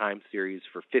advanced time series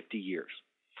for 50 years.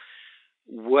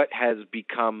 What has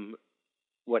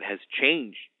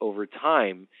changed over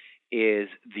time is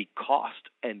the cost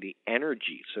and the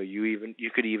energy. So you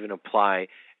could even apply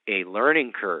a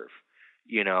learning curve,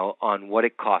 on what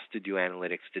it costs to do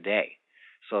analytics today.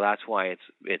 So that's why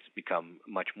it's become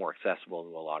much more accessible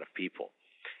to a lot of people,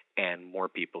 and more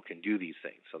people can do these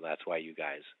things. So that's why you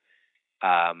guys,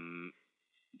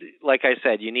 like I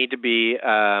said, you need to be,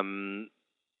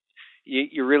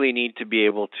 you really need to be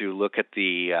able to look at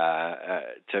to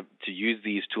use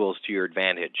these tools to your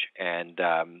advantage, and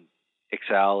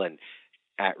Excel and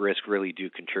at risk really do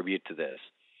contribute to this.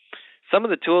 Some of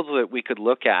the tools that we could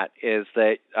look at is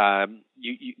that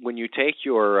when you take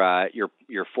your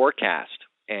forecast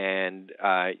and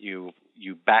you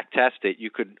back test it, you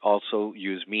could also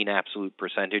use mean absolute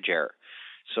percentage error.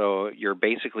 So you're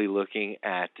basically looking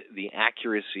at the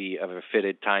accuracy of a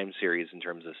fitted time series in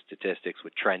terms of statistics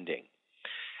with trending.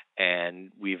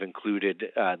 and we've included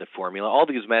the formula. All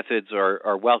these methods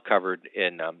are well covered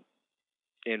in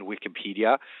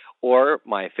Wikipedia, or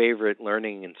my favorite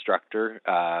learning instructor,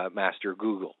 Master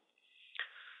Google.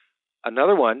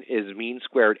 Another one is mean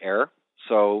squared error.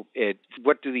 So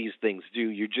what do these things do?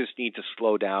 You just need to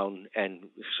slow down, and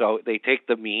so they take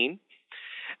the mean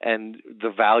and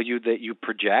the value that you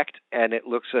project, and it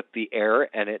looks at the error,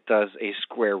 and it does a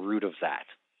square root of that.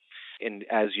 And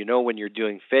as you know, when you're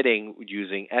doing fitting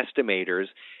using estimators,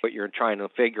 but you're trying to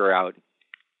figure out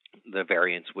the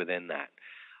variance within that.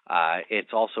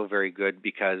 It's also very good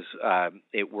because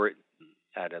it works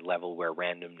at a level where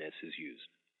randomness is used.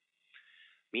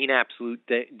 Mean absolute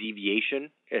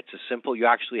deviation, it's a simple, you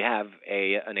actually have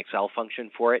an Excel function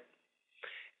for it.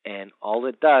 And all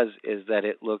it does is that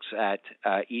it looks at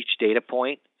each data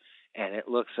point, and it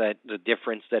looks at the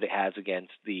difference that it has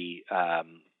against the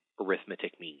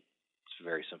arithmetic mean. It's a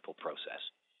very simple process.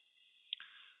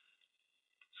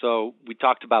 So we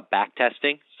talked about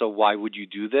backtesting. So why would you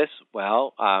do this?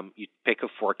 Well, you pick a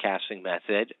forecasting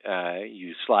method.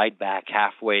 You slide back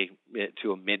halfway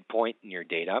to a midpoint in your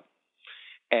data.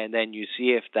 And then you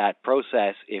see if that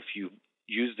process, if you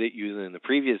used it using the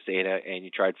previous data and you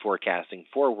tried forecasting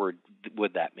forward,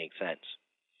 would that make sense?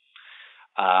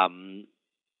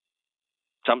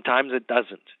 Sometimes it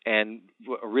doesn't. And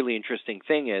a really interesting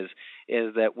thing is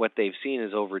that what they've seen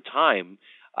is over time,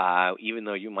 even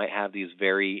though you might have these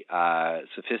very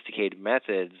sophisticated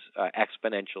methods,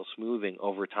 exponential smoothing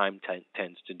over time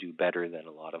tends to do better than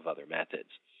a lot of other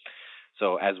methods.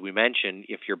 So as we mentioned,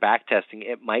 if you're backtesting,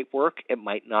 it might work. It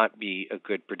might not be a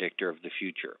good predictor of the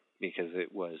future because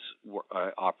it was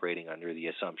operating under the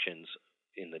assumptions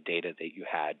in the data that you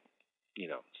had,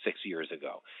 6 years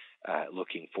ago,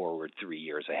 looking forward 3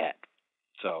 years ahead.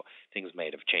 So things may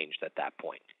have changed at that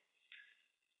point.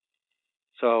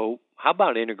 So how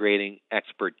about integrating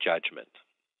expert judgment?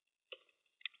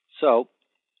 So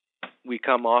we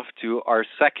come off to our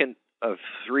second of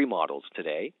 3 models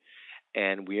today.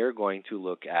 And we are going to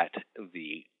look at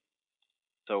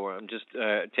so I'm just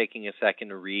taking a second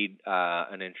to read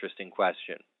an interesting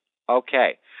question.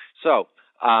 Okay, so,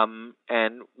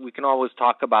 and we can always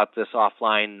talk about this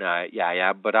offline,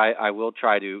 but I will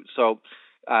try to. So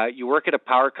you work at a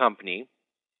power company,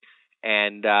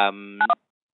 and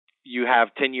you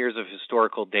have 10 years of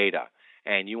historical data,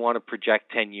 and you want to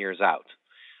project 10 years out.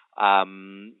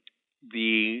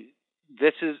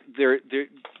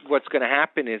 What's going to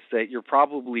happen is that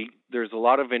there's a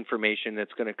lot of information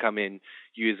that's going to come in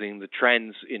using the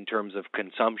trends in terms of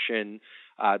consumption.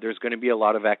 There's going to be a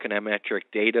lot of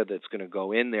econometric data that's going to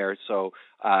go in there. So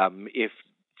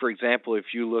for example,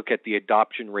 if you look at the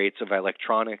adoption rates of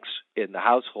electronics in the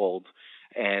household,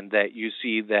 and that you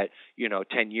see that,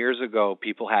 10 years ago,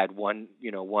 people had 1,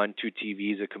 2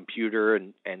 TVs, a computer,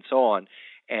 and so on.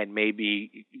 And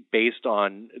maybe based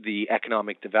on the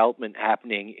economic development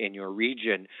happening in your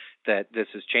region, that this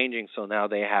is changing. So now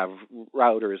they have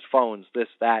routers, phones, this,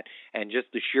 that, and just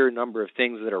the sheer number of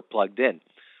things that are plugged in.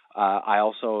 I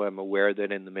also am aware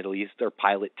that in the Middle East, they're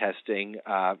pilot testing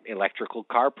electrical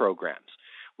car programs,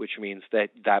 which means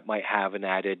that might have an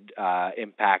added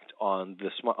impact on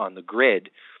the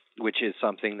grid, which is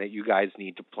something that you guys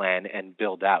need to plan and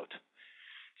build out.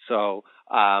 So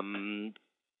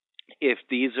if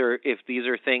these are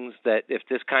things that, if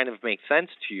this kind of makes sense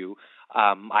to you,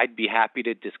 I'd be happy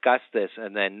to discuss this,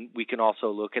 and then we can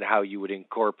also look at how you would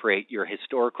incorporate your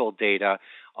historical data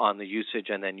on the usage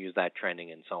and then use that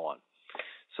trending and so on.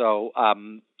 So I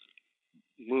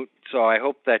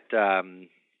hope that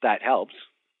that helps.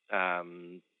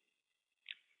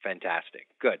 Fantastic.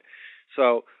 Good.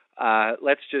 So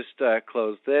let's just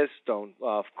close this.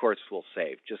 Of course, we'll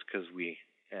save just because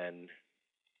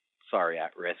sorry,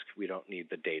 at risk, we don't need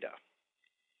the data.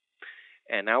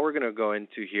 And now we're going to go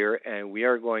into here, and we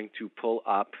are going to pull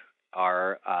up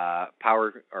our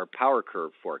power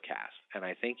curve forecast. And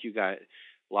I think a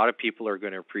lot of people are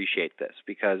going to appreciate this,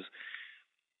 because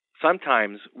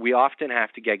sometimes we often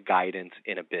have to get guidance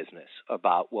in a business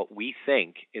about what we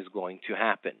think is going to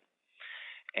happen.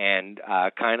 And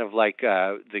kind of like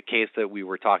the case that we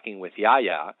were talking with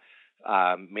Yaya,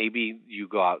 maybe you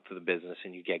go out to the business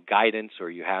and you get guidance, or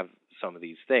you have some of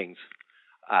these things.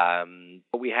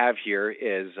 What we have here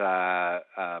is our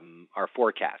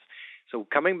forecast. So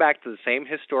coming back to the same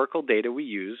historical data we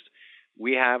used,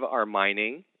 we have our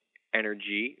mining,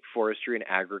 energy, forestry, and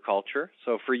agriculture.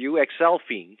 So for you Excel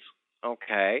fiends,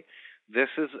 okay, this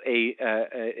is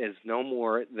is no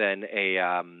more than a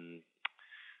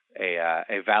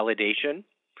validation,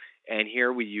 and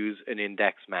here we use an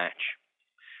index match.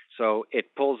 So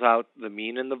it pulls out the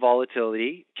mean and the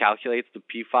volatility, calculates the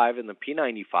P5 and the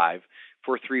P95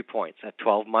 for 3 points at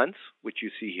 12 months, which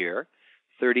you see here,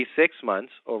 36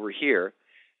 months over here,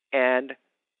 and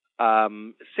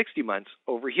 60 months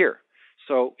over here.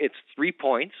 So it's 3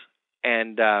 points,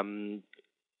 and that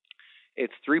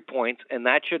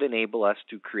should enable us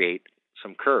to create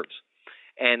some curves.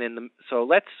 And so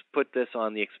let's put this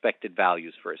on the expected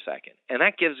values for a second, and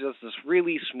that gives us this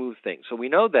really smooth thing. So we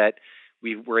know that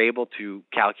we were able to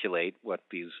calculate what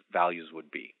these values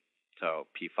would be. So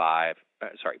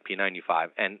P95,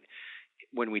 and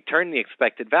when we turn the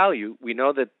expected value, we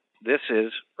know that this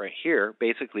is right here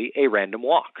basically a random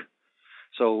walk.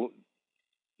 So,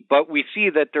 but we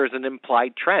see that there's an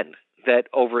implied trend that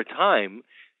over time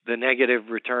the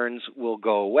negative returns will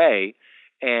go away,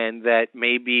 and that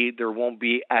maybe there won't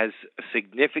be as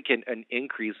significant an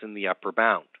increase in the upper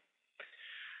bound.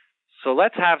 So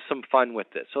let's have some fun with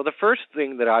this. So the first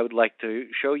thing that I would like to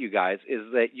show you guys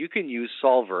is that you can use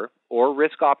Solver or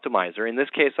Risk Optimizer. In this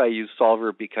case, I use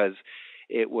Solver because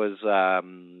it was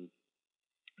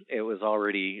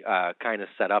already kind of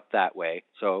set up that way.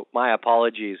 So my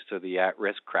apologies to the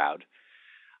at-risk crowd.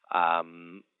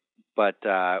 But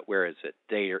where is it?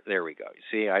 There we go. You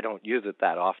see, I don't use it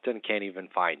that often, can't even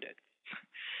find it.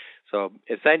 So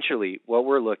essentially what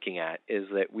we're looking at is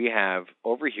that we have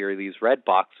over here these red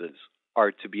boxes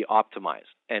are to be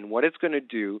optimized. And what it's going to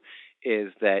do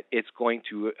is that it's going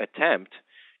to attempt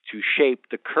to shape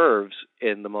the curves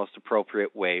in the most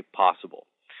appropriate way possible.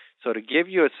 So to give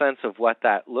you a sense of what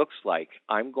that looks like,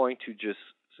 I'm going to just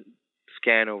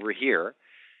scan over here,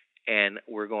 and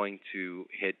we're going to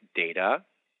hit Data.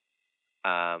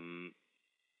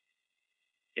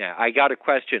 I got a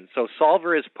question. So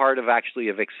Solver is part of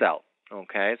Excel.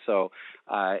 Okay, so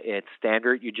it's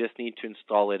standard. You just need to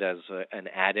install it as an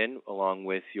add-in along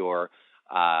with your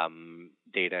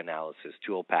data analysis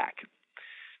tool pack.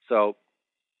 So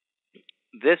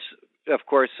this, of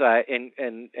course,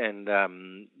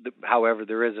 however,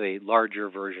 there is a larger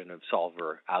version of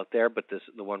Solver out there, but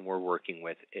the one we're working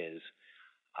with is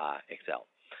Excel.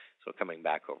 So coming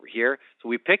back over here, so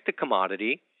we picked a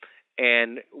commodity,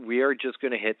 and we are just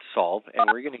going to hit Solve,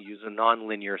 and we're going to use a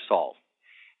nonlinear solve.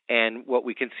 And what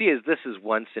we can see is this is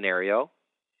one scenario.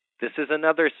 This is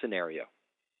another scenario.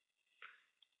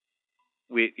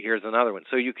 Here's another one.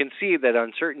 So you can see that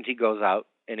uncertainty goes out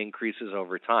and increases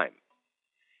over time.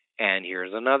 And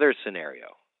here's another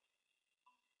scenario.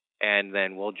 And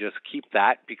then we'll just keep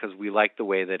that because we like the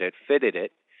way that it fitted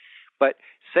it. But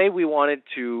say we wanted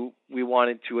to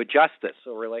adjust this.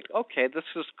 So we're like, okay, this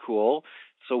is cool.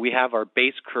 So we have our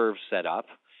base curve set up.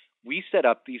 We set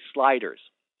up these sliders.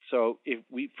 So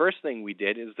first thing we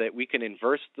did is that we can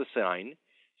inverse the sign,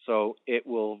 so it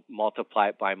will multiply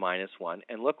it by -1,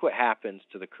 and look what happens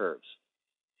to the curves.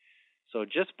 So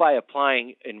just by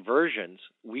applying inversions,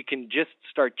 we can just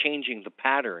start changing the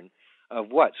pattern of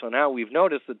what. So now we've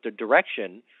noticed that the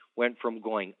direction went from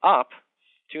going up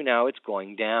to now it's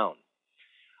going down.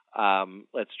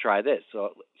 Let's try this.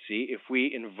 So see, if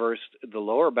we inversed the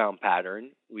lower bound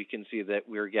pattern, we can see that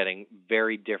we're getting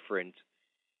very different.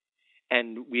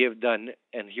 And we have done,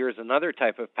 and here's another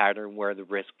type of pattern where the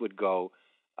risk would go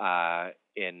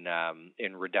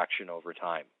in reduction over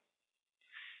time.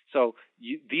 So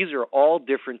these are all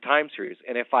different time series.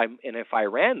 And if I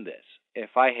ran this,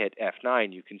 if I hit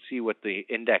F9, you can see what the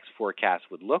index forecast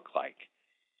would look like.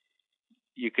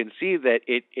 You can see that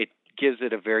it gives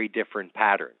it a very different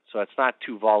pattern. So it's not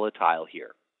too volatile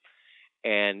here.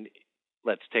 And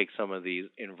let's take some of these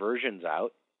inversions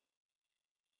out.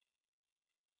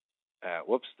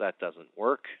 Whoops, that doesn't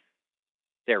work.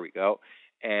 There we go.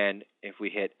 And if we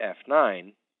hit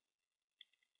F9,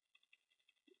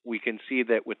 we can see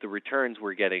that with the returns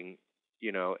we're getting,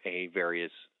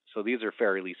 so these are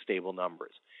fairly stable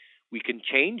numbers. We can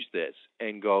change this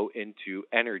and go into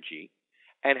energy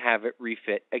and have it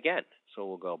refit again. So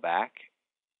we'll go back,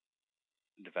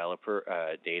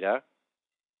 developer, data,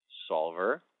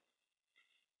 solver,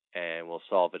 and we'll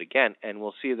solve it again, and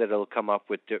we'll see that it'll come up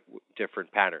with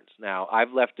different patterns. Now,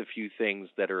 I've left a few things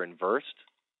that are inversed,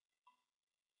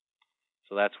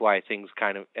 so that's why things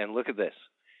and look at this.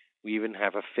 We even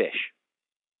have a fish,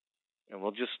 and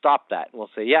we'll just stop that, and we'll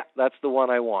say, yeah, that's the one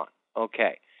I want.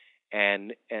 Okay,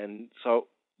 and so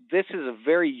this is a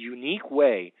very unique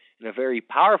way and a very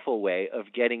powerful way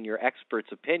of getting your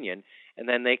expert's opinion, and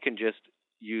then they can just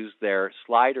use their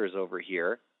sliders over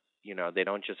here. They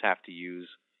don't just have to use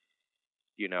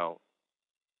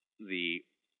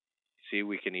see,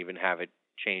 we can even have it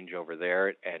change over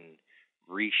there and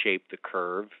reshape the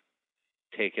curve,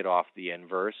 take it off the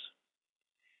inverse,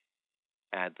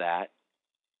 add that,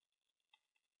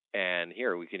 And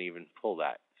here we can even pull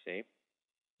that, see,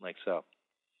 like so.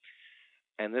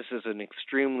 And this is an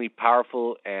extremely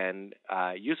powerful and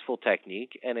useful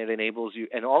technique, and it enables you,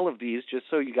 and all of these, just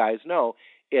so you guys know,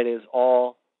 it is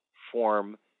all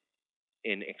form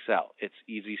in Excel. It's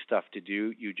easy stuff to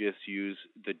do. You just use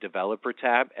the developer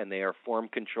tab, and they are form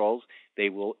controls. They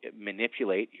will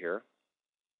manipulate here.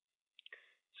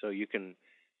 So you can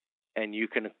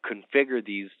configure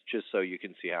these just so you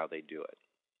can see how they do it.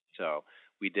 So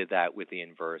we did that with the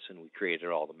inverse, and we created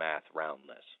all the math around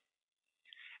this.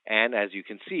 And as you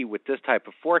can see, with this type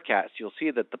of forecast, you'll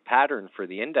see that the pattern for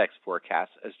the index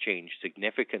forecast has changed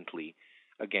significantly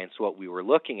against what we were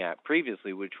looking at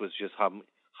previously, which was just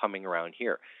humming around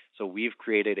here. So we've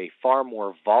created a far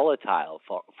more volatile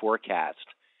forecast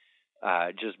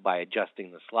just by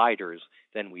adjusting the sliders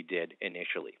than we did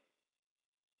initially.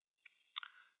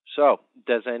 So,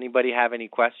 does anybody have any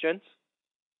questions?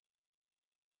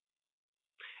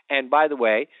 And by the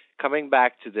way, coming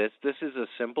back to this is a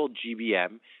simple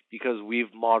GBM because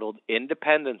we've modeled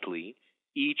independently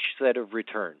each set of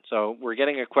returns. So we're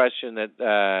getting a question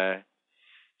that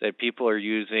people are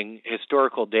using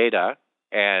historical data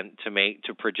and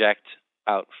to project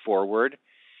out forward,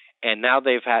 and now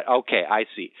they've had, okay, I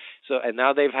see. So, and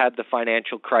now they've had the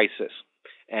financial crisis.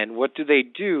 And what do they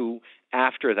do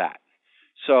after that?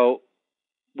 So,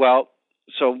 well,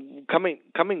 so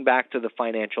coming back to the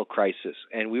financial crisis,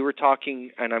 and we were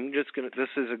talking, and this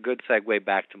is a good segue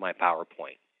back to my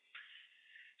PowerPoint.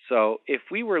 So if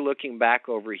we were looking back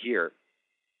over here,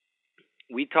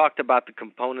 we talked about the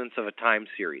components of a time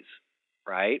series,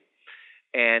 right?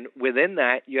 And within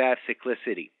that, you have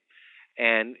cyclicity.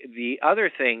 And the other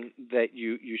thing that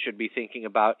you should be thinking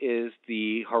about is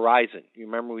the horizon. You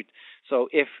remember so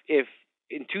if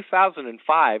in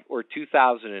 2005 or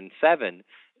 2007,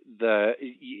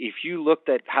 if you looked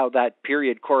at how that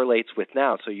period correlates with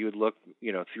now, so you would look,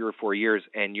 3 or 4 years,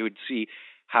 and you would see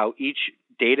how each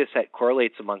data set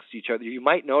correlates amongst each other, you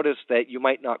might notice that you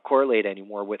might not correlate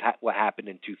anymore with what happened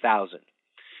in 2000.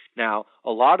 Now,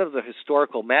 a lot of the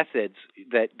historical methods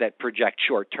that project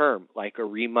short term, like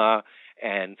ARIMA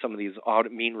and some of these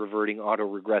mean reverting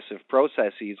autoregressive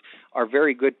processes, are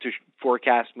very good to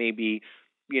forecast maybe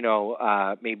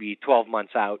 12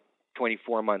 months out,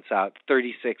 24 months out,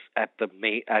 36 at the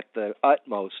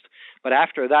utmost. But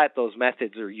after that, those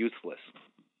methods are useless.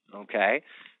 Okay,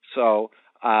 so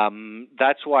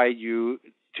that's why to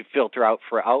filter out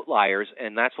for outliers,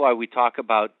 and that's why we talk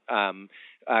about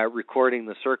recording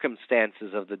the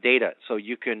circumstances of the data. So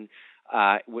you can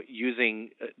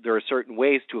there are certain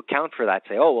ways to account for that.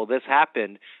 Say, oh well, this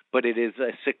happened, but it is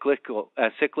a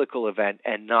cyclical event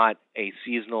and not a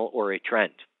seasonal or a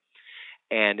trend.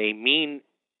 And a mean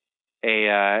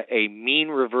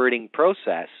reverting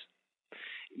process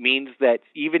means that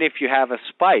even if you have a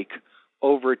spike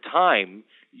over time,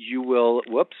 you will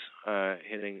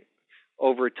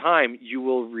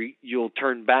you'll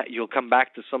turn back. You'll come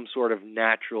back to some sort of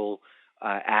natural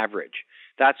average.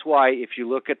 That's why if you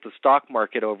look at the stock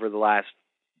market over the last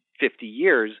 50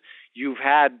 years, you've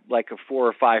had like a 4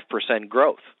 or 5%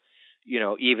 growth.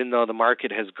 Even though the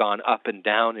market has gone up and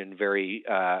down in very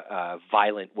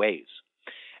violent ways.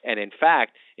 And in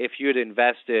fact, if you had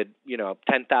invested,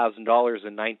 $10,000 in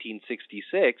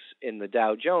 1966 in the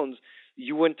Dow Jones,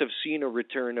 you wouldn't have seen a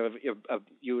return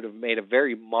you would have made a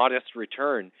very modest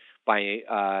return by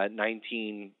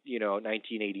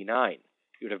 1989.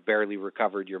 You would have barely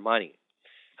recovered your money.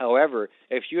 However,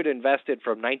 if you had invested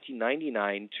from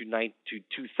 1999 to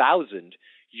 2000,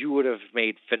 you would have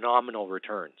made phenomenal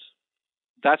returns.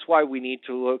 That's why we need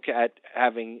to look at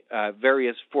having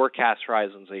various forecast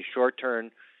horizons, a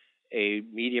short-term, a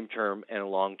medium-term, and a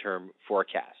long-term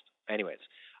forecast. Anyways,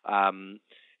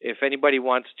 if anybody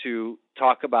wants to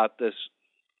talk about this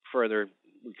further,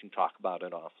 we can talk about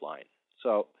it offline.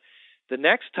 So the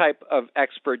next type of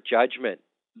expert judgment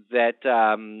that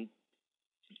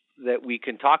we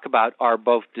can talk about are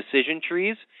both decision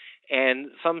trees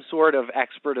and some sort of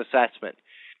expert assessment.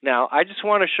 Now, I just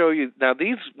want to show you, now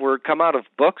these come out of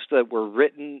books that were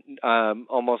written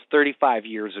almost 35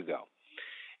 years ago.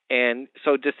 And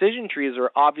so decision trees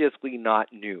are obviously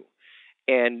not new.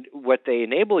 And what they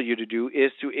enable you to do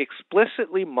is to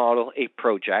explicitly model a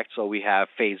project. So we have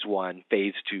phase 1,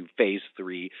 phase 2, phase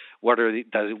 3.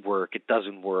 Does it work? It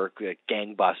doesn't work.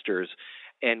 Gangbusters.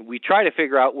 And we try to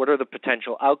figure out what are the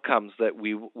potential outcomes that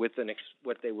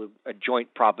a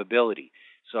joint probability.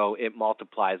 So it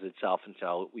multiplies itself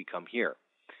until we come here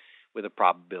with a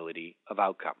probability of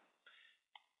outcome.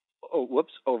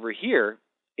 Over here,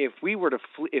 if we were to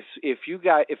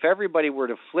if everybody were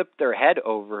to flip their head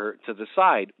over to the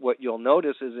side, what you'll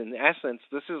notice is, in essence,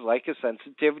 this is like a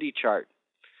sensitivity chart.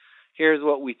 Here's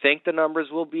what we think the numbers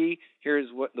will be. Here's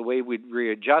what the way we'd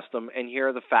readjust them, and here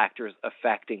are the factors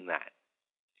affecting that.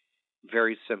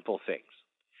 Very simple things.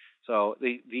 So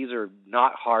these are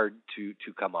not hard to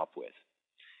come up with,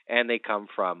 and they come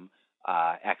from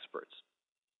experts.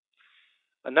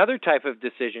 Another type of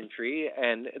decision tree,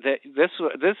 and this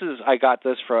is I got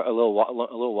this for a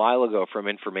little while ago from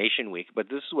Information Week, but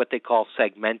this is what they call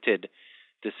segmented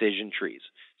decision trees.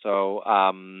 So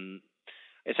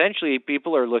essentially,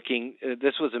 people are looking.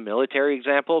 This was a military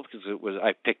example because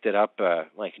I picked it up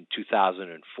like in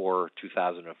 2004,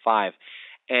 2005.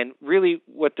 And really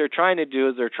what they're trying to do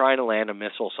is they're trying to land a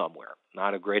missile somewhere.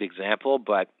 Not a great example,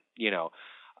 but,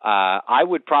 I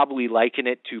would probably liken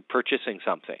it to purchasing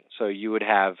something. So you would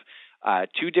have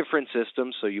two different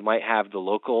systems. So you might have the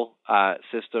local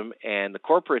system and the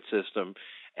corporate system,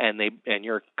 and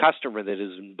your customer that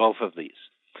is in both of these.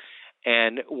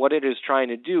 And what it is trying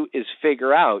to do is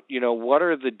figure out, what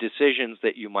are the decisions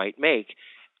that you might make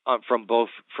from both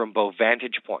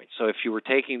vantage points. So if you were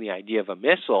taking the idea of a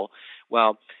missile,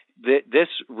 well, this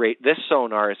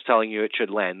sonar is telling you it should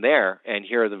land there, and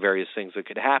here are the various things that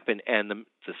could happen. And the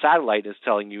satellite is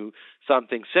telling you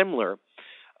something similar,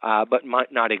 but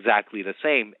not exactly the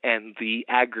same. And the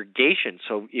aggregation,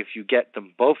 so if you get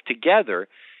them both together,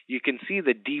 you can see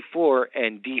that D4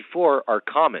 and D4 are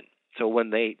common. So when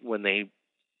they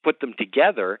put them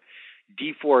together,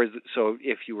 D4 is, so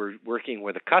if you were working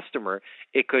with a customer,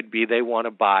 it could be they want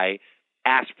to buy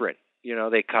aspirin.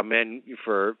 They come in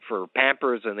for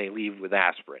Pampers and they leave with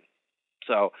aspirin.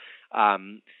 So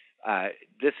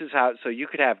this is how. So you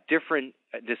could have different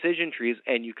decision trees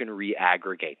and you can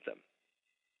re-aggregate them.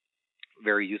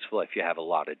 Very useful if you have a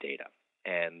lot of data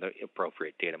and the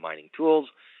appropriate data mining tools,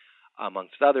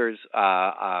 amongst others.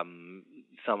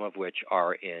 Some of which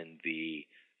are in the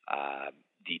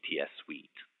DTS suite.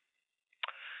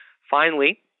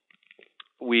 Finally,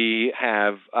 we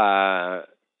have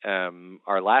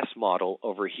our last model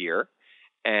over here,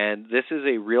 and this is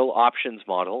a real options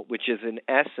model, which is in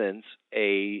essence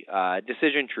a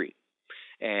decision tree.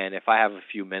 And if I have a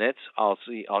few minutes, I'll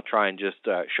try and just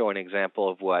show an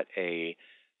example of what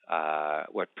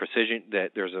precision.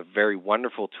 That there's a very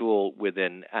wonderful tool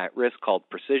within At Risk called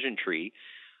Precision Tree.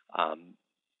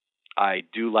 I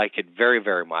do like it very,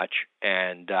 very much,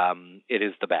 and it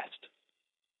is the best.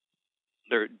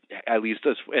 There, at least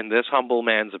in this humble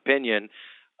man's opinion,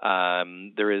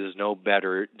 there is no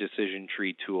better decision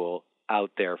tree tool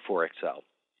out there for Excel.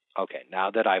 Okay,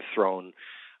 now that I've thrown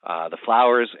the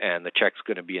flowers and the check's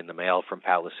going to be in the mail from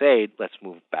Palisade, let's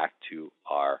move back to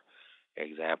our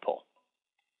example.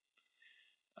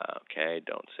 Okay,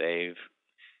 don't save,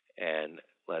 and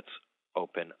let's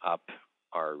open up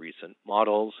our recent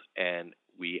models, and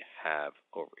we have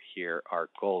over here our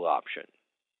gold option.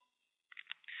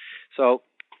 So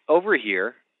over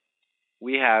here,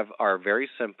 we have our very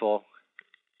simple.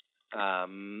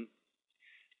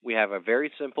 We have a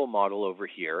very simple model over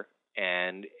here,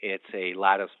 and it's a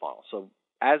lattice model. So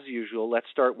as usual, let's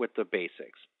start with the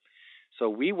basics. So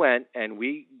we went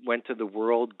to the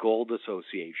World Gold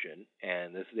Association,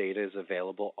 and this data is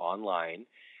available online.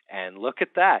 And look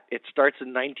at that. It starts in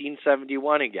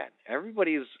 1971 again.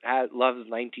 Everybody loves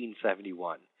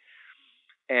 1971.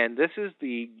 And this is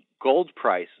the gold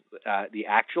price, the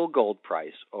actual gold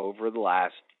price over the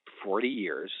last 40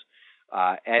 years,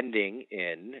 ending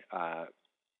in,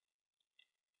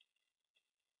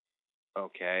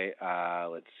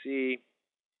 let's see,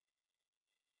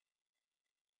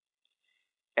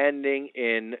 ending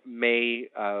in May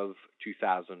of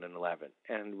 2011.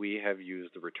 And we have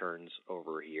used the returns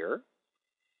over here.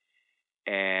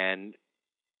 And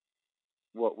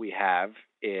what we have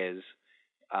is,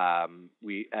 as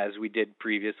we did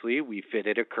previously, we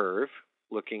fitted a curve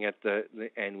looking at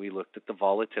and we looked at the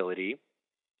volatility.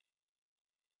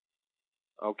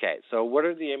 Okay, so what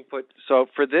are the input? So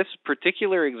for this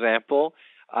particular example,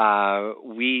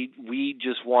 we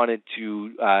just wanted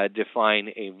to define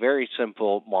a very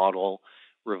simple model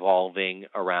revolving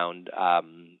around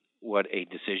what a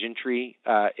decision tree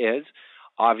is.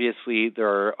 Obviously,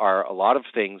 there are a lot of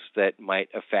things that might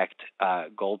affect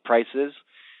gold prices.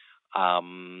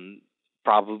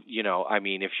 Probably,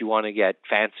 if you want to get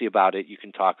fancy about it, you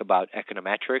can talk about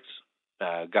econometrics.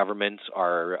 Governments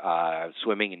are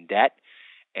swimming in debt,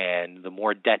 and the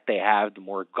more debt they have, the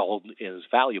more gold is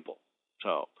valuable.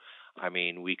 So,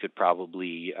 we could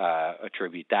probably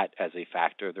attribute that as a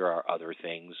factor. There are other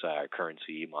things,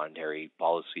 currency, monetary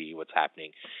policy, what's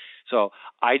happening. So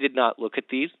I did not look at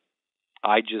these.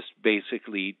 I just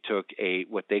basically took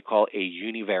what they call a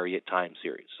univariate time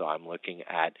series. So I'm looking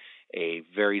at a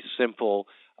very simple,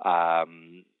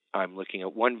 I'm looking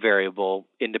at one variable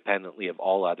independently of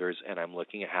all others, and I'm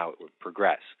looking at how it would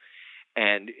progress.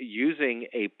 And using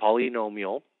a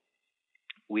polynomial,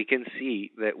 we can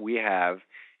see that we have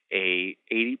a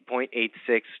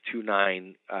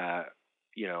 80.8629,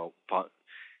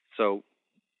 so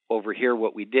over here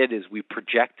what we did is we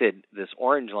projected this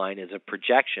orange line as a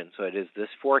projection. So it is this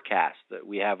forecast that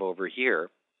we have over here.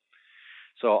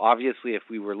 So obviously if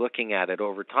we were looking at it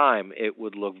over time, it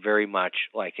would look very much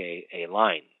like a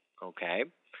line, okay?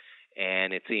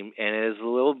 And it is a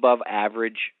little above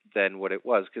average than what it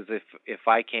was, because if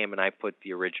I came and I put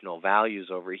the original values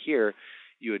over here,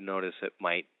 you would notice it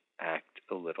might act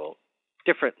a little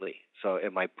differently. So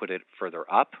it might put it further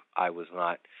up. I was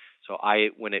not. So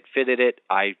when it fitted it,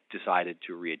 I decided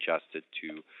to readjust it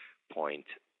to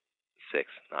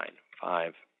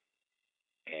 0.695,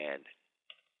 and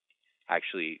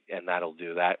that'll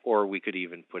do that. Or we could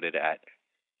even put it at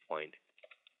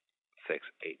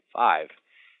 0.685,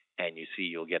 and you see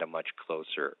you'll get a much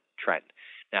closer trend.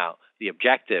 Now, the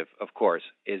objective, of course,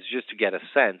 is just to get a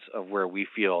sense of where we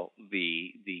feel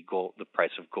the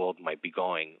price of gold might be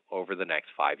going over the next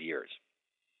 5 years.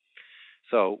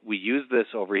 So we use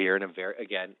this over here in a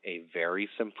very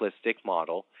simplistic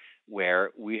model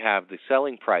where we have the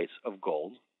selling price of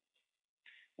gold,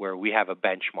 where we have a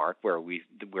benchmark where we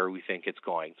think it's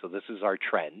going. So this is our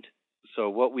trend. So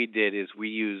what we did is we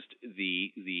used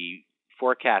the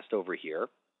forecast over here,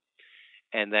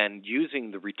 and then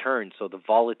using the return, so the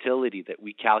volatility that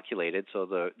we calculated, so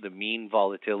the mean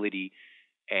volatility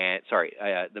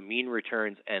the mean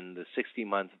returns and the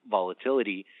 60-month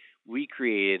volatility, we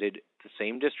created the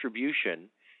same distribution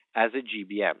as a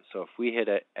GBM. So if we hit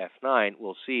a F9,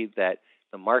 we'll see that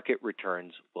the market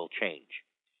returns will change.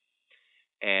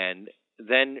 And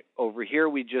then over here,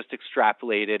 we just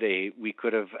extrapolated we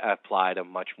could have applied a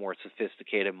much more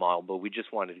sophisticated model, but we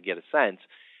just wanted to get a sense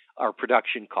our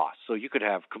production costs. So you could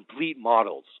have complete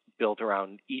models built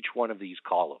around each one of these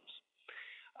columns.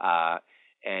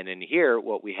 And in here,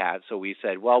 what we have, so we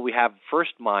said, well, we have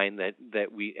first mine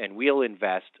we'll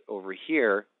invest over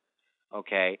here,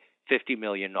 okay, $50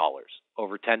 million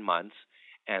over 10 months,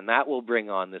 and that will bring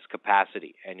on this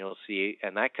capacity. And you'll see,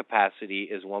 and that capacity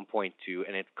is 1.2,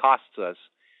 and it costs us,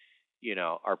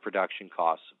 our production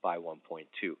costs by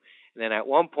 1.2. And then at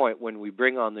one point, when we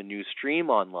bring on the new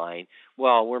stream online,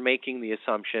 well, we're making the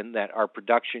assumption that our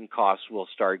production costs will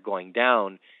start going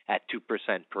down at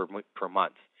 2% per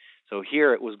month. So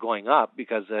here it was going up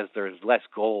because as there's less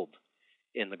gold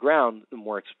in the ground, the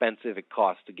more expensive it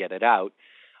costs to get it out.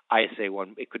 I say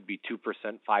it could be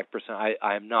 2%, 5%.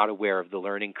 I am not aware of the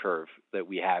learning curve that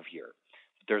we have here.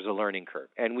 There's a learning curve.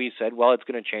 And we said, well, it's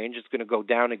going to change. It's going to go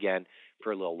down again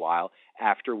for a little while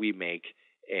after we make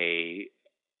a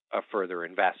further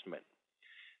investment.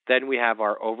 Then we have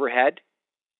our overhead.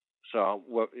 So,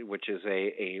 which is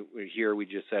here we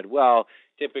just said, well,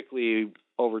 typically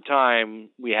over time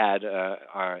we had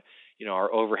our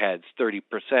overheads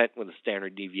 30% with a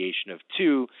standard deviation of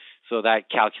 2, so that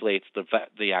calculates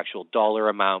the actual dollar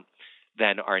amount.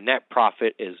 Then our net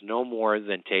profit is no more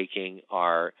than taking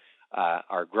our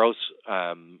gross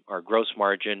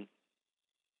margin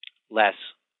less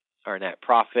our net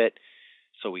profit.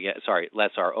 So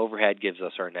less our overhead gives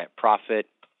us our net profit.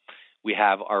 We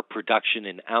have our production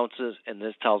in ounces, and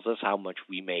this tells us how much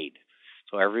we made.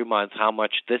 So every month, how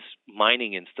much this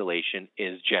mining installation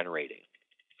is generating.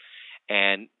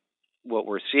 And what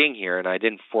we're seeing here, and I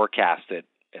didn't forecast it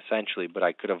essentially, but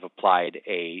I could have applied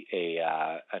an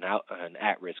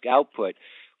at-risk output.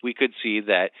 We could see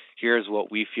that here's what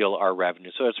we feel our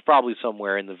revenue. So it's probably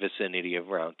somewhere in the vicinity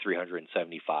of around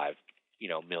 $375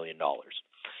 million.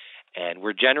 And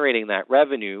we're generating that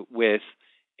revenue with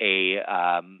a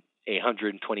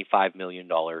 $125 million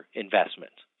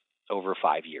investment over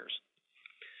 5 years.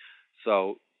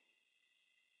 So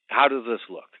how does this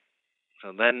look?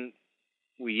 So then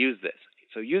we use this.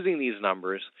 So using these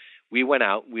numbers, we went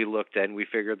out, we looked, and we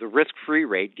figured the risk-free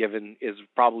rate given is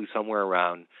probably somewhere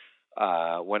around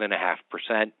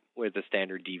 1.25% with a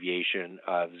standard deviation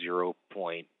of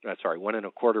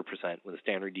 1.25% with a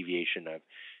standard deviation of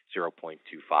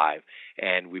 0.25,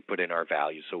 and we put in our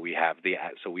value. So we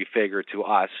figure to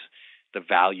us the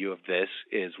value of this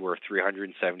is worth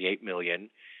 $378 million.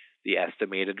 The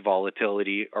estimated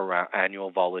volatility around annual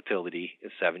volatility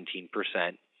is 17%.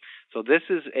 So this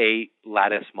is a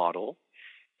lattice model,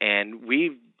 and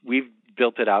we've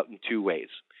built it out in two ways.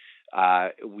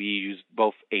 We use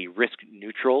both a risk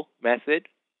neutral method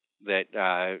that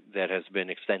has been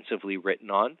extensively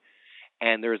written on,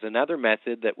 And there's another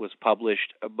method that was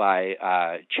published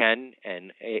by Chen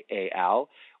and al.,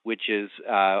 which is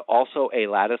also a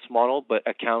lattice model, but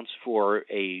accounts for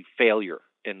a failure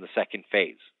in the second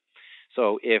phase.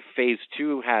 So if phase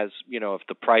 2 has, if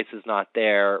the price is not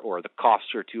there, or the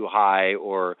costs are too high,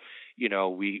 or,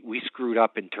 we screwed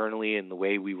up internally in the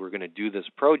way we were going to do this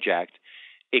project,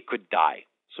 it could die.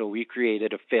 So we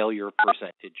created a failure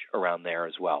percentage around there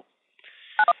as well.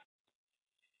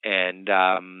 And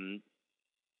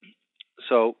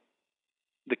so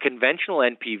the conventional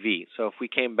NPV, so if we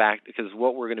came back, because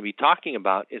what we're going to be talking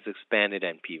about is expanded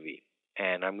NPV.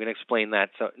 And I'm going to explain that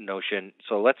notion.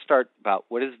 So let's start about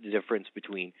what is the difference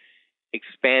between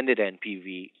expanded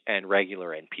NPV and regular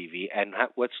NPV, and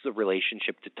what's the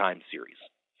relationship to time series.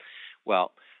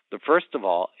 Well, first of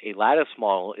all, a lattice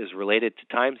model is related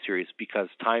to time series because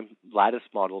lattice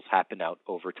models happen out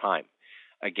over time.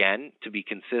 Again, to be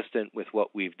consistent with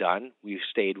what we've done, we've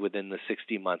stayed within the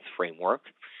 60-month framework,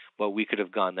 but we could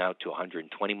have gone out to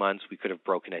 120 months. We could have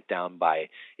broken it down by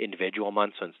individual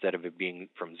months. So instead of it being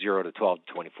from 0 to 12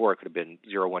 to 24, it could have been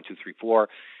 0, 1, 2, 3, 4.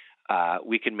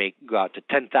 We can go out to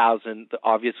 10,000.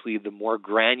 Obviously, the more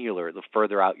granular, the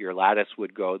further out your lattice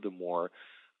would go, the more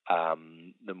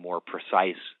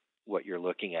precise what you're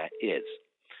looking at is.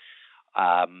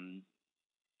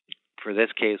 For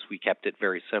this case, we kept it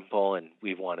very simple, and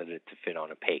we wanted it to fit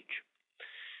on a page.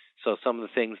 So some of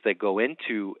the things that go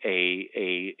into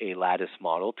a lattice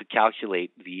model to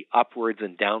calculate the upwards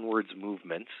and downwards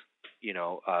movements,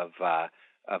 of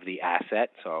the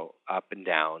asset, so up and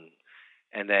down,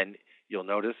 and then you'll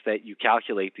notice that you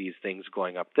calculate these things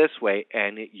going up this way,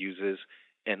 and it uses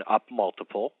an up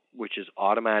multiple, which is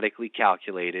automatically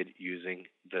calculated using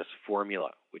this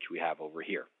formula, which we have over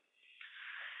here.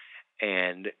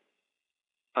 And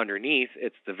underneath,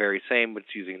 it's the very same, but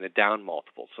it's using the down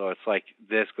multiple. So it's like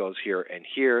this goes here and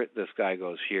here, this guy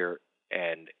goes here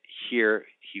and here,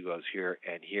 he goes here,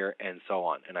 and so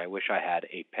on. And I wish I had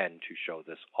a pen to show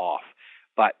this off,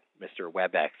 but Mr.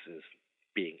 WebEx is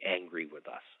being angry with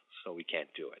us, so we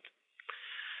can't do it.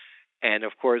 And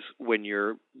of course,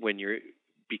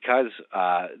 because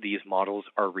these models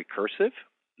are recursive,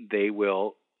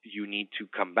 you need to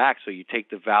come back. So you take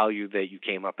the value that you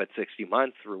came up at 60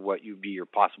 months through what would be your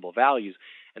possible values,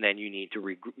 and then you need to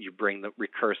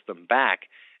recurse them back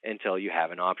until you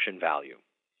have an option value.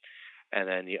 And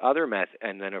then the other method,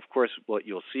 and then of course what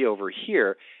you'll see over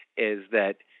here is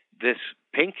that this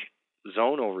pink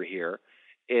zone over here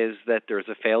is that there's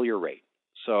a failure rate.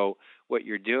 So what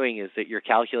you're doing is that you're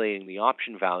calculating the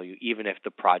option value even if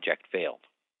the project failed.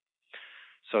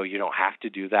 So you don't have to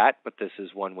do that, but this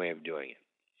is one way of doing it.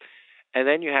 And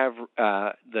then you have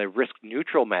the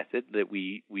risk-neutral method that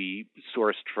we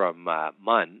sourced from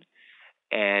MUN,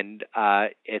 and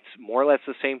it's more or less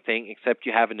the same thing, except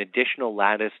you have an additional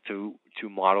lattice to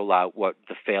model out what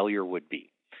the failure would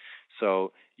be.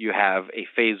 So you have a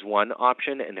phase 1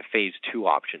 option and a phase 2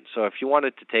 option. So if you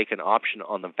wanted to take an option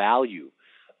on the value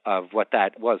of what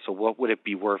that was, so what would it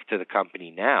be worth to the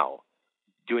company now,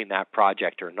 doing that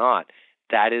project or not,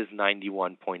 that is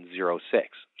 91.06.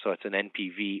 So it's an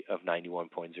NPV of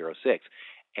 91.06.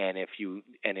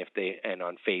 And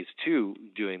on phase 2,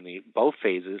 doing both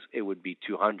phases, it would be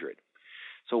 200.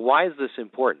 So why is this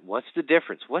important? What's the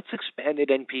difference? What's expanded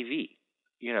NPV?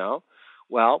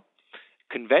 Well,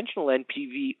 conventional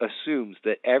NPV assumes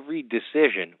that every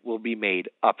decision will be made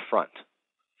up front.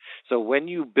 So when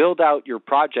you build out your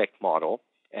project model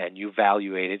and you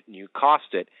evaluate it and you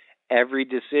cost it, every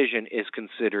decision is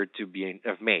considered to be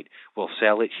made. We'll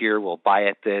sell it here, we'll buy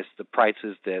it this, the price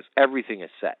is this, everything is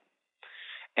set.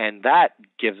 And that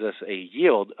gives us a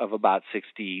yield of about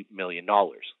 $60 million.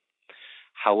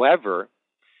 However,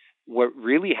 what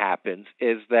really happens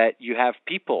is that you have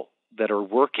people that are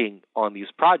working on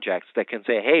these projects that can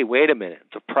say, hey, wait a minute,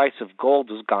 the price of gold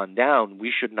has gone down,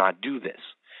 we should not do this.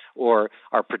 Or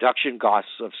our production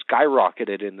costs have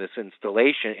skyrocketed in this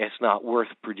installation, it's not worth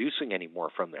producing anymore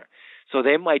from there. So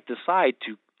they might decide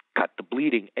to cut the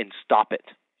bleeding and stop it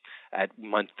at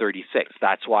month 36.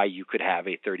 That's why you could have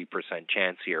a 30%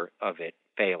 chance here of it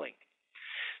failing.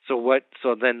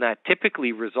 So then that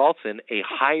typically results in a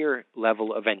higher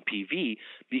level of NPV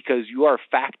because you are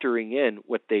factoring in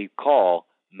what they call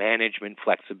management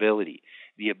flexibility,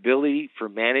 the ability for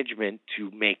management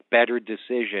to make better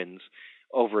decisions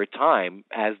over time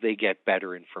as they get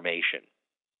better information.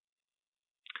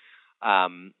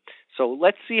 So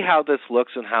let's see how this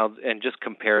looks and just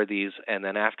compare these, and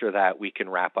then after that we can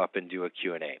wrap up and do a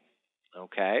Q&A.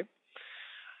 Okay?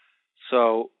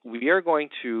 So we are going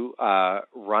to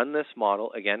run this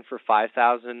model again for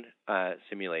 5,000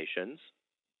 simulations.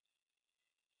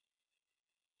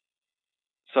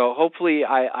 So hopefully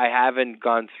I haven't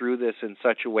gone through this in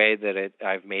such a way that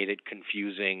I've made it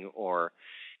confusing. Or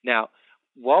now,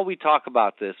 while we talk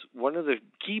about this, one of the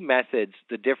key methods,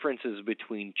 the differences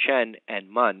between Chen and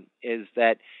Mun, is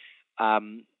that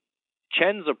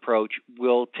Chen's approach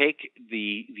will take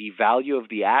the value of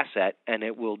the asset and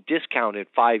it will discount it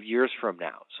 5 years from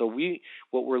now. So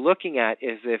what we're looking at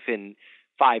is if in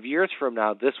 5 years from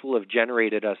now this will have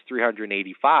generated us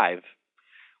 385.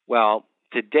 Well,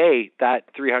 today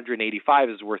that 385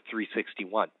 is worth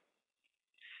 361.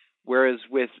 Whereas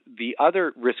with the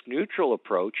other risk neutral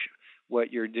approach,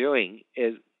 what you're doing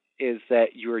is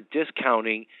that you're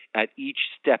discounting at each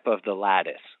step of the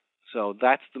lattice. So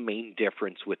that's the main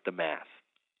difference with the math.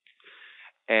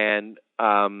 And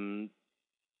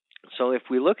so if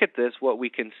we look at this, what we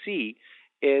can see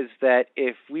is that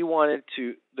if we wanted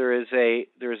to, there's a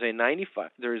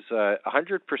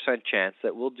 100% chance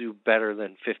that we'll do better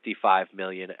than 55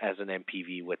 million as an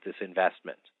NPV with this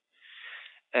investment.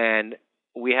 And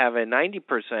we have a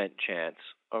 90% chance,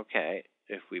 okay,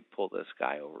 if we pull this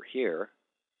guy over here.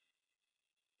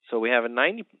 So we have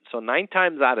 9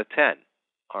 times out of 10,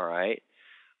 all right?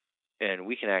 And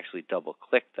we can actually double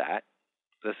click that.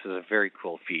 This is a very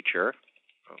cool feature.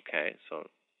 Okay, so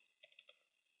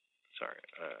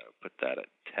put that at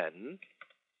 10.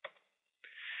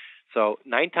 So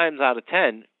 9 times out of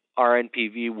 10, our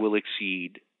NPV will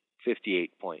exceed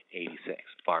 58.86,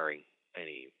 barring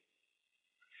any.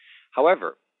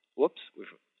 However,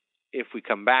 if we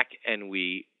come back and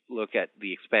we look at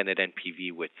the expanded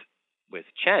NPV with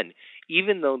Chen,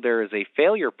 even though there is a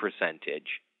failure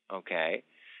percentage, okay,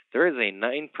 there is a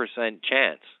 9%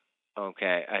 chance,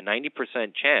 okay, a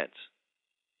 90% chance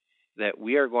that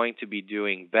we are going to be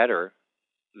doing better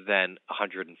than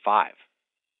 105.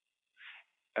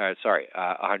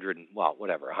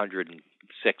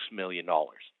 $106 million.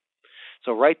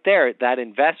 So right there, that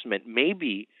investment may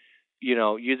be,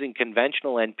 using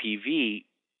conventional NPV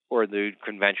or the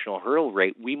conventional hurdle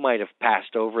rate, we might have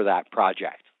passed over that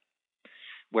project.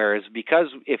 Whereas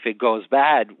because if it goes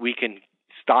bad, we can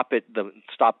stop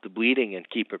the bleeding and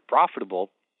keep it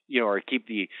profitable, or keep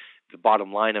the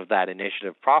bottom line of that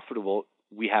initiative profitable,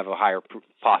 we have a higher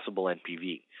possible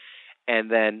NPV.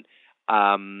 And then,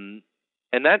 and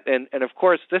of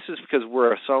course, this is because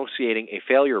we're associating a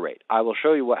failure rate. I will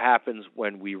show you what happens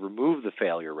when we remove the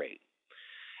failure rate.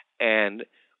 And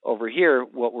over here,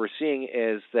 what we're seeing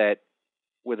is that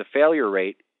with a failure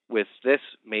rate, with this,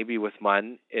 maybe with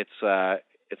MUN, it's a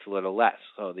little less.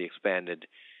 So the expanded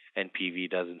NPV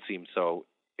doesn't seem so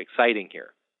exciting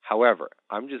here. However,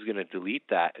 I'm just going to delete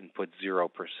that and put 0%,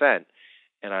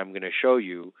 and I'm going to show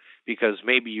you, because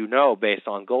maybe based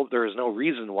on gold, there is no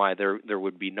reason why there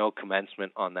would be no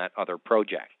commencement on that other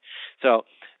project. So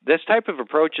this type of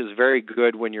approach is very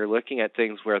good when you're looking at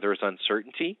things where there's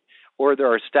uncertainty or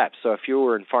there are steps. So if you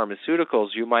were in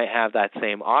pharmaceuticals, you might have that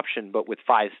same option, but with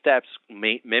 5 steps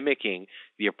mimicking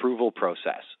the approval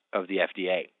process of the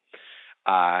FDA.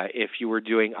 If you were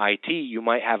doing IT, you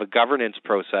might have a governance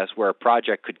process where a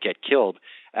project could get killed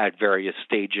at various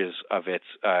stages of its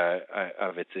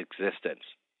existence.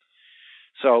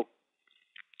 So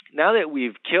now that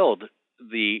we've killed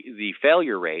the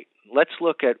failure rate, let's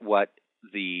look at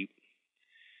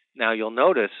now you'll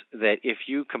notice that if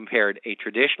you compared a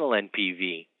traditional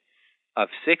NPV of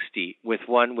 60 with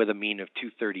one with a mean of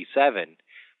 237,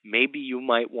 maybe you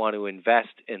might want to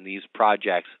invest in these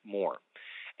projects more.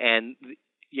 And,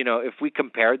 if we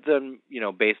compared them,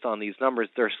 based on these numbers,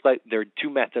 there are 2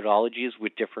 methodologies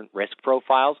with different risk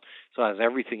profiles. So as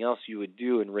everything else you would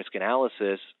do in risk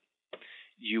analysis,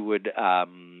 you would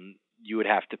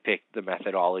have to pick the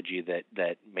methodology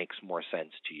that makes more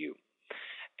sense to you.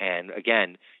 And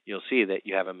again, you'll see that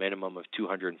you have a minimum of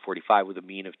 245 with a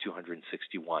mean of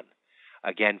 261.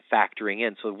 Again, factoring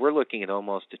in. So we're looking at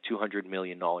almost a $200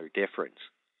 million difference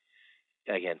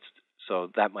against. So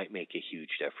that might make a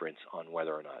huge difference on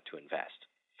whether or not to invest.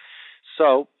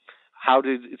 So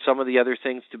some of the other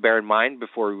things to bear in mind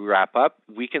before we wrap up,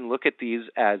 we can look at these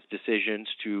as decisions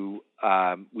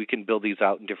we can build these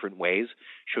out in different ways.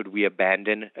 Should we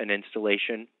abandon an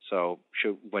installation? So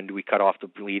when do we cut off the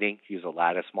bleeding? Use a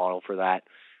lattice model for that.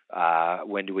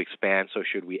 When do we expand? So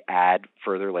should we add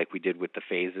further like we did with the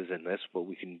phases in this? But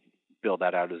we can build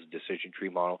that out as a decision tree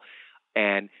model.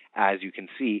 And as you can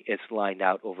see, it's lined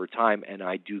out over time, and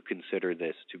I do consider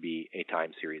this to be a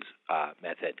time series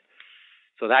method.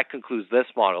 So that concludes this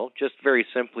model. Just very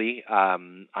simply,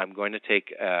 I'm going to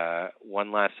take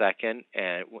one last second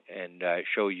and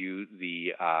show you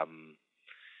the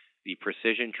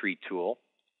precision tree tool,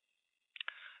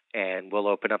 and we'll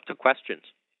open up to questions.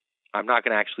 I'm not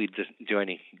going to actually do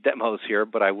any demos here,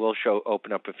 but I will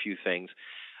open up a few things.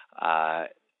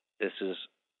 This is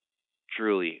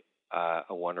truly a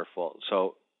wonderful.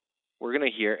 So we're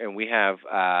going to hear, and we have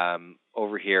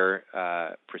over here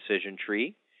precision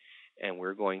tree, and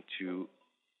we're going to.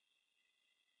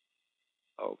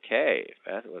 Okay,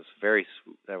 that was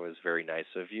very nice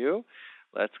of you.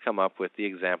 Let's come up with the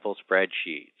example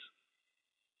spreadsheets,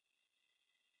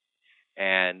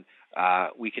 and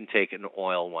we can take an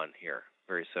oil one here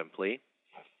very simply.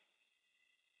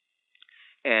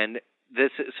 And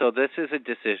this is a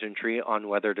decision tree on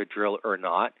whether to drill or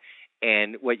not.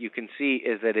 And what you can see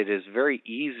is that it is very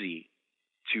easy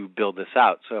to build this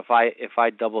out. So if I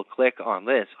double click on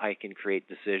this, I can create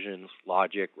decisions,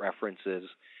 logic, references,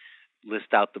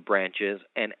 list out the branches,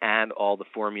 and add all the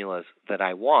formulas that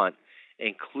I want,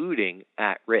 including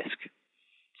at risk.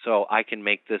 So I can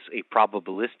make this a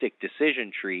probabilistic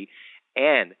decision tree.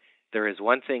 And there is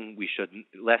one thing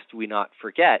lest we not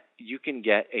forget, you can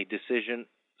get a decision,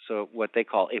 so what they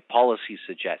call a policy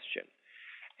suggestion.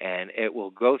 And it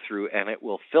will go through and it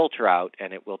will filter out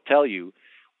and it will tell you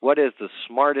what is the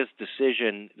smartest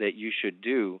decision that you should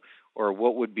do, or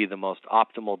what would be the most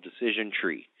optimal decision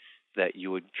tree that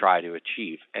you would try to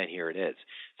achieve. And here it is.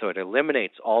 So it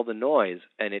eliminates all the noise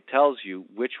and it tells you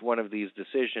which one of these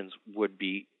decisions would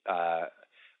be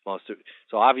most.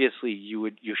 So obviously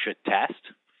you should test,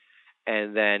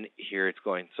 and then here it's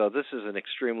going. So this is an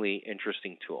extremely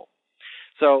interesting tool.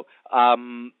 So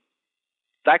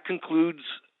that concludes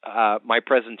my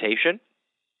presentation.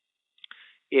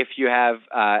 If you have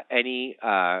any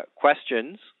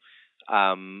questions,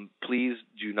 please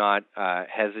do not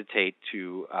hesitate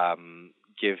to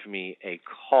give me a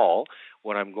call.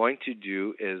 What I'm going to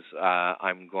do is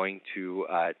I'm going to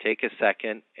take a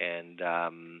second and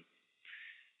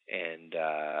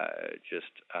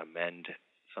just amend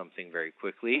something very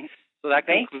quickly. So that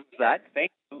concludes that.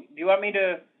 Thank you. Do you want me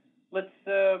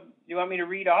to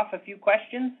read off a few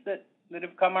questions that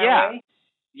have come our way?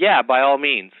 Yeah, by all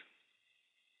means.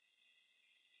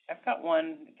 I've got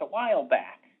one. It's a while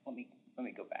back. Let me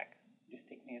go back. Just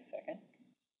take me a second.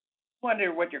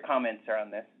 Wonder what your comments are on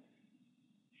this.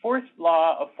 Fourth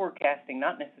law of forecasting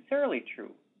not necessarily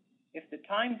true. If the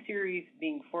time series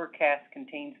being forecast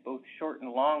contains both short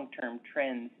and long-term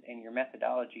trends and your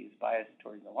methodology is biased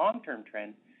toward the long-term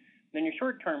trend, then your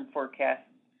short-term forecast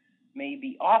may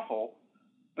be awful,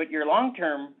 but your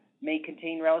long-term may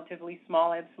contain relatively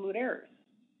small absolute errors.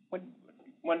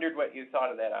 Wondered what you thought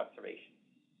of that observation.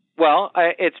 Well,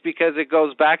 it's because it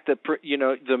goes back to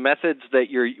the methods that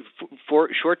for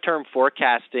short-term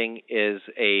forecasting is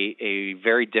a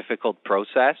very difficult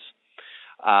process,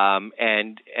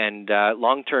 and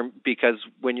long-term, because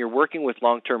when you're working with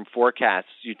long-term forecasts,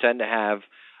 you tend to have.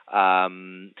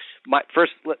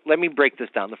 Let me break this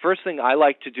down. The first thing I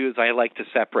like to do is I like to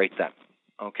separate them.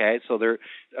 Okay, so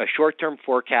a short-term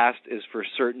forecast is for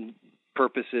certain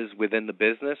purposes within the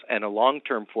business, and a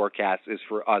long-term forecast is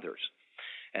for others.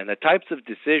 And the types of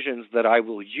decisions that I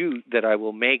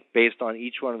will make based on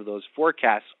each one of those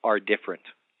forecasts are different.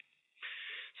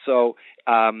 So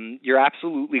you're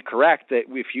absolutely correct that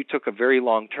if you took a very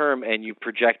long term and you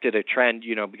projected a trend,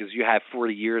 because you have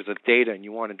 40 years of data and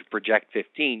you wanted to project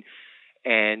 15,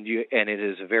 and it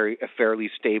is a fairly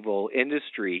stable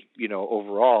industry,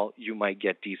 overall, you might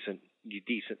get decent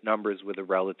numbers with a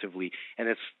relatively, and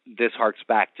this harks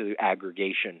back to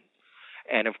aggregation.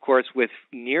 And of course, with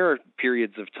near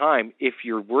periods of time, if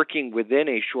you're working within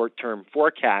a short-term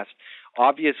forecast,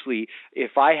 obviously,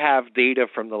 if I have data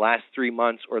from the last 3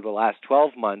 months or the last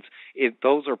 12 months,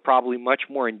 those are probably much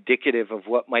more indicative of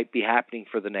what might be happening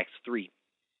for the next 3.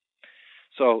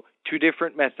 So 2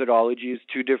 different methodologies,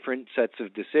 2 different sets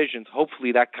of decisions.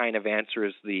 Hopefully that kind of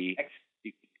answers the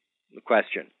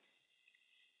question.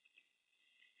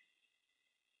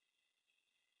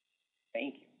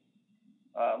 Thank you.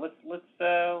 Let's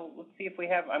see if we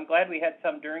have. I'm glad we had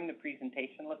some during the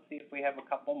presentation. Let's see if we have a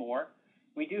couple more.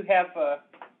 We do have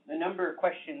a number of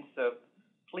questions. So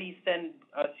please send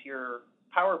us your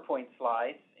PowerPoint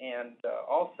slides, and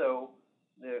also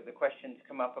the questions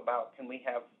come up about, can we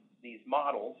have these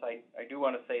models? I do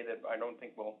want to say that I don't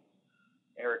think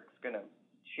Eric's going to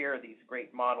share these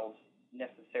great models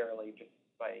necessarily just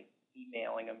by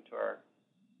emailing them to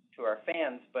our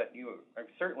fans, but I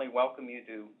certainly welcome you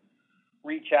to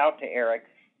reach out to Eric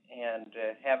and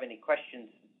have any questions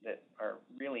that are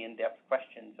really in-depth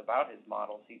questions about his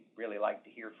models. He'd really like to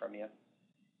hear from you.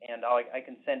 And I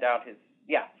can send out his,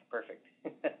 perfect.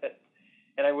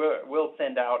 And I will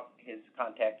send out his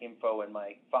contact info in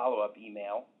my follow-up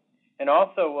email. And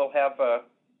also we'll have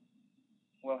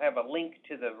a link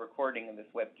to the recording of this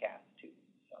webcast too.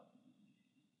 So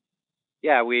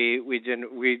Yeah, we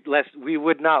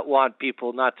would not want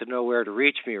people not to know where to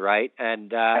reach me, right?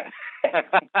 And I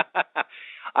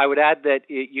would add that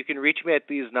you can reach me at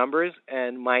these numbers,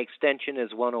 and my extension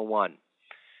is 101.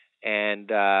 And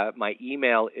my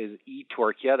email is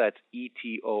etorkia, that's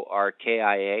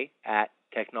etorkia, at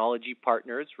Technology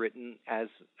Partnerz, written as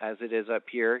it is up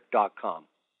here, .com.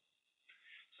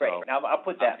 Great. Now I'll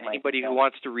put that. Anybody who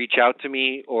wants to reach out to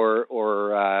me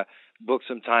or book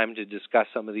some time to discuss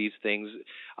some of these things,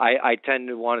 I tend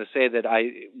to want to say that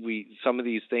some of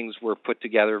these things were put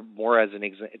together more as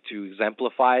to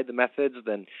exemplify the methods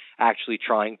than actually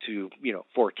trying to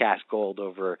forecast gold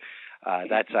over.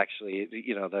 That's actually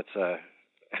that's a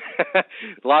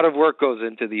a lot of work goes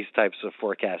into these types of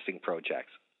forecasting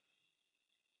projects.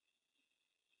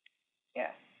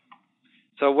 Yes.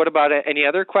 So what about any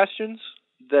other questions?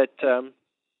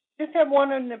 Just have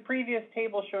one in the previous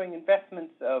table showing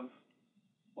investments of,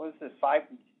 what is this,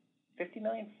 50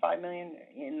 million, 5 million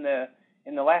in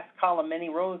the last column. Many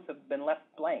rows have been left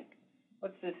blank.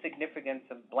 What's the significance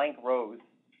of blank rows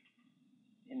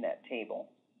in that table?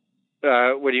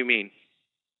 What do you mean?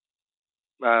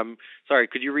 Sorry,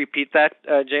 could you repeat that,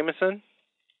 Jameson?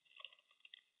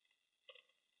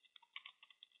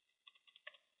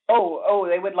 Oh,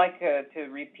 they would like to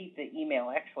repeat the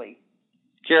email actually.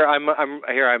 Here,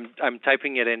 I'm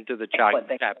typing it into the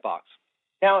chat box.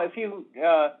 Now, if you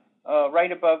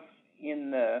right above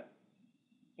in the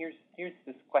here's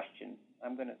this question.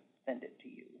 I'm going to send it to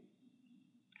you.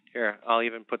 Here, I'll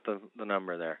even put the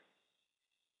number there.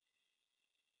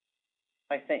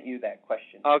 I sent you that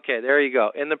question. Okay, there you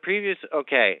go. In the previous,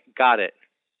 okay, got it.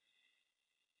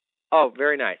 Oh,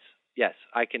 very nice. Yes,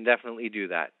 I can definitely do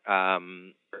that.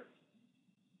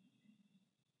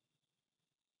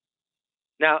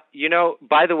 Now,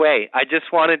 by the way, I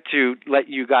just wanted to let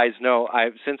you guys know,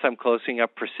 since I'm closing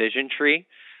up Precision Tree,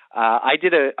 I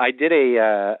did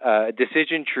a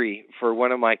decision tree for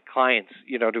one of my clients,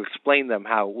 to explain them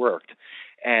how it worked.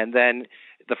 And then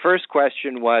the first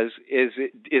question was, is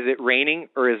it raining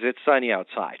or is it sunny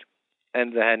outside?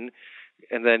 And then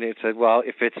it said, well,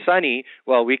 if it's sunny,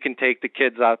 well, we can take the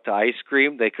kids out to ice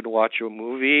cream. They could watch a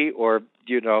movie, or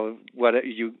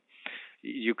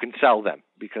you can sell them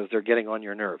because they're getting on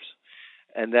your nerves.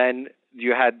 And then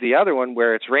you had the other one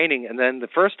where it's raining, and then the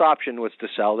first option was to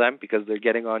sell them because they're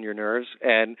getting on your nerves,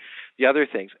 and the other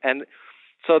things. And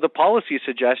so the policy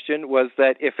suggestion was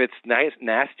that if it's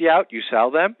nasty out, you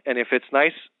sell them, and if it's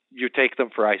nice, you take them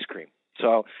for ice cream.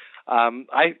 So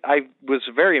I was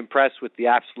very impressed with the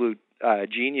absolute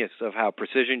genius of how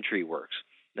Precision Tree works.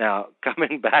 Now,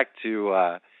 coming back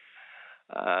to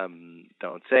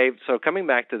don't save. So coming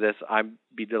back to this, I'd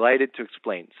be delighted to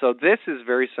explain. So this is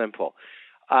very simple.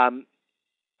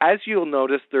 As you'll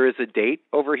notice, there is a date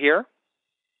over here.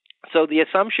 So the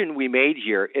assumption we made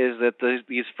here is that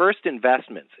these first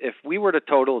investments, if we were to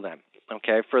total them,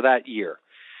 okay, for that year,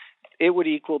 it would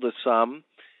equal the sum,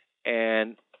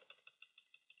 and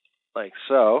like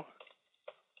so,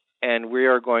 and we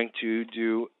are going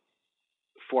to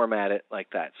format it like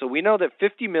that. So we know that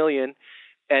 50 million,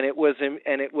 and it was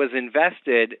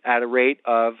invested at a rate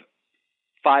of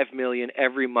 5 million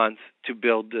every month to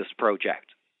build this project.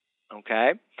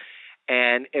 Okay,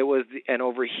 and and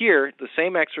over here the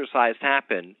same exercise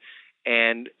happened,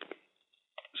 and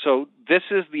so this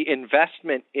is the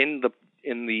investment in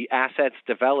the assets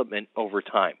development over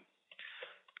time.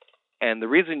 And the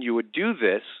reason you would do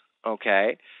this,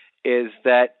 okay, is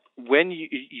that when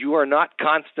you are not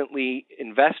constantly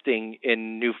investing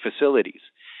in new facilities,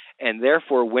 and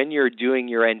therefore when you're doing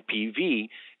your NPV,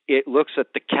 it looks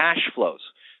at the cash flows.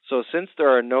 So since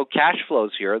there are no cash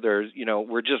flows here,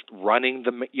 we're just running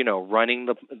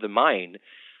the mine,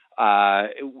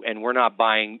 and we're not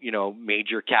buying,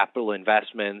 major capital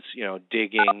investments,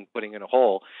 digging, putting in a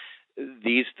hole.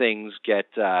 These things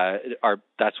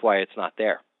that's why it's not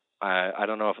there. I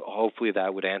don't know if hopefully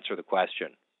that would answer the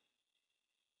question.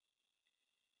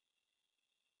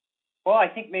 Well, I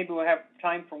think maybe we'll have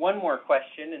time for one more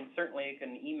question, and certainly you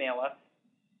can email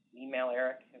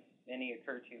Eric if any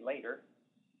occur to you later.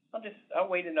 I'll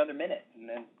wait another minute and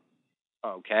then.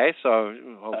 Okay, so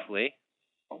hopefully.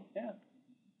 Yeah.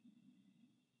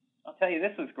 I'll tell you,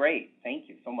 this was great. Thank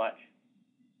you so much.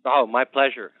 Oh, my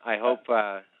pleasure. I hope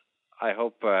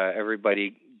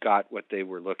everybody got what they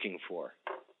were looking for.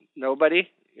 Nobody?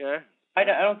 Yeah. I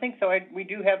don't think so. We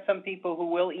do have some people who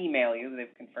will email you.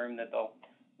 They've confirmed that they'll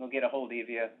get a hold of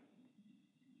you.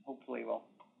 Hopefully, we'll.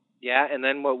 Yeah, and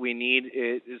then what we need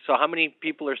is. So, how many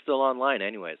people are still online,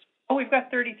 anyways? Oh, we've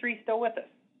got 33 still with us.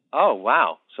 Oh,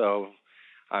 wow. So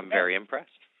I'm very impressed.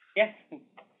 Yes.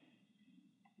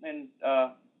 And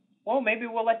well, maybe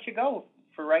we'll let you go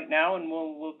for right now, and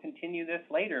we'll continue this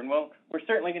later. And we're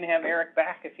certainly going to have Eric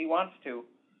back if he wants to.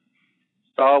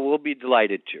 So we'll be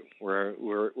delighted to.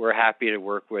 We're happy to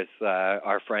work with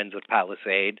our friends at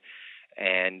Palisade,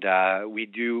 and we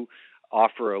do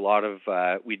offer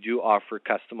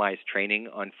customized training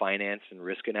on finance and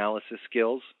risk analysis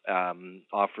skills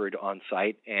offered on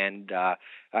site. And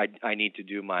I need to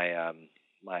do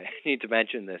I need to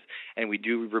mention this, and we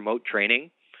do remote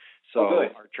training. So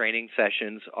our training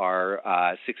sessions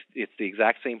are it's the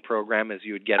exact same program as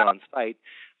you would get on site,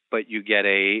 but you get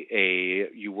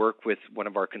you work with one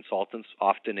of our consultants.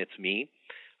 Often it's me,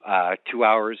 2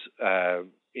 hours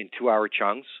in 2-hour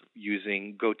chunks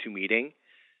using GoToMeeting,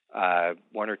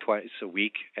 one or twice a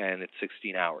week, and it's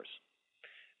 16 hours.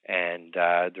 And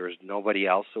there's nobody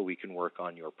else, so we can work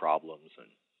on your problems, and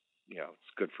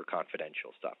it's good for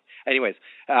confidential stuff. Anyways,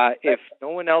 if no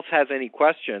one else has any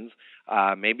questions,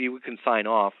 maybe we can sign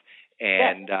off.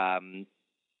 And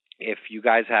if you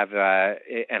guys have,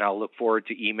 and I'll look forward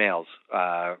to emails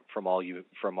from all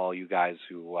you guys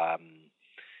who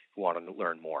want to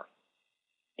learn more.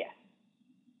 Yeah.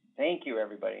 Thank you,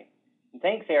 everybody. And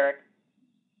thanks, Eric.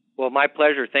 Well, my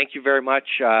pleasure. Thank you very much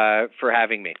for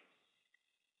having me.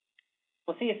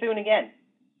 We'll see you soon again.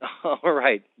 All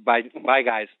right. Bye,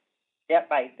 guys. Yeah,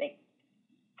 bye. Thanks.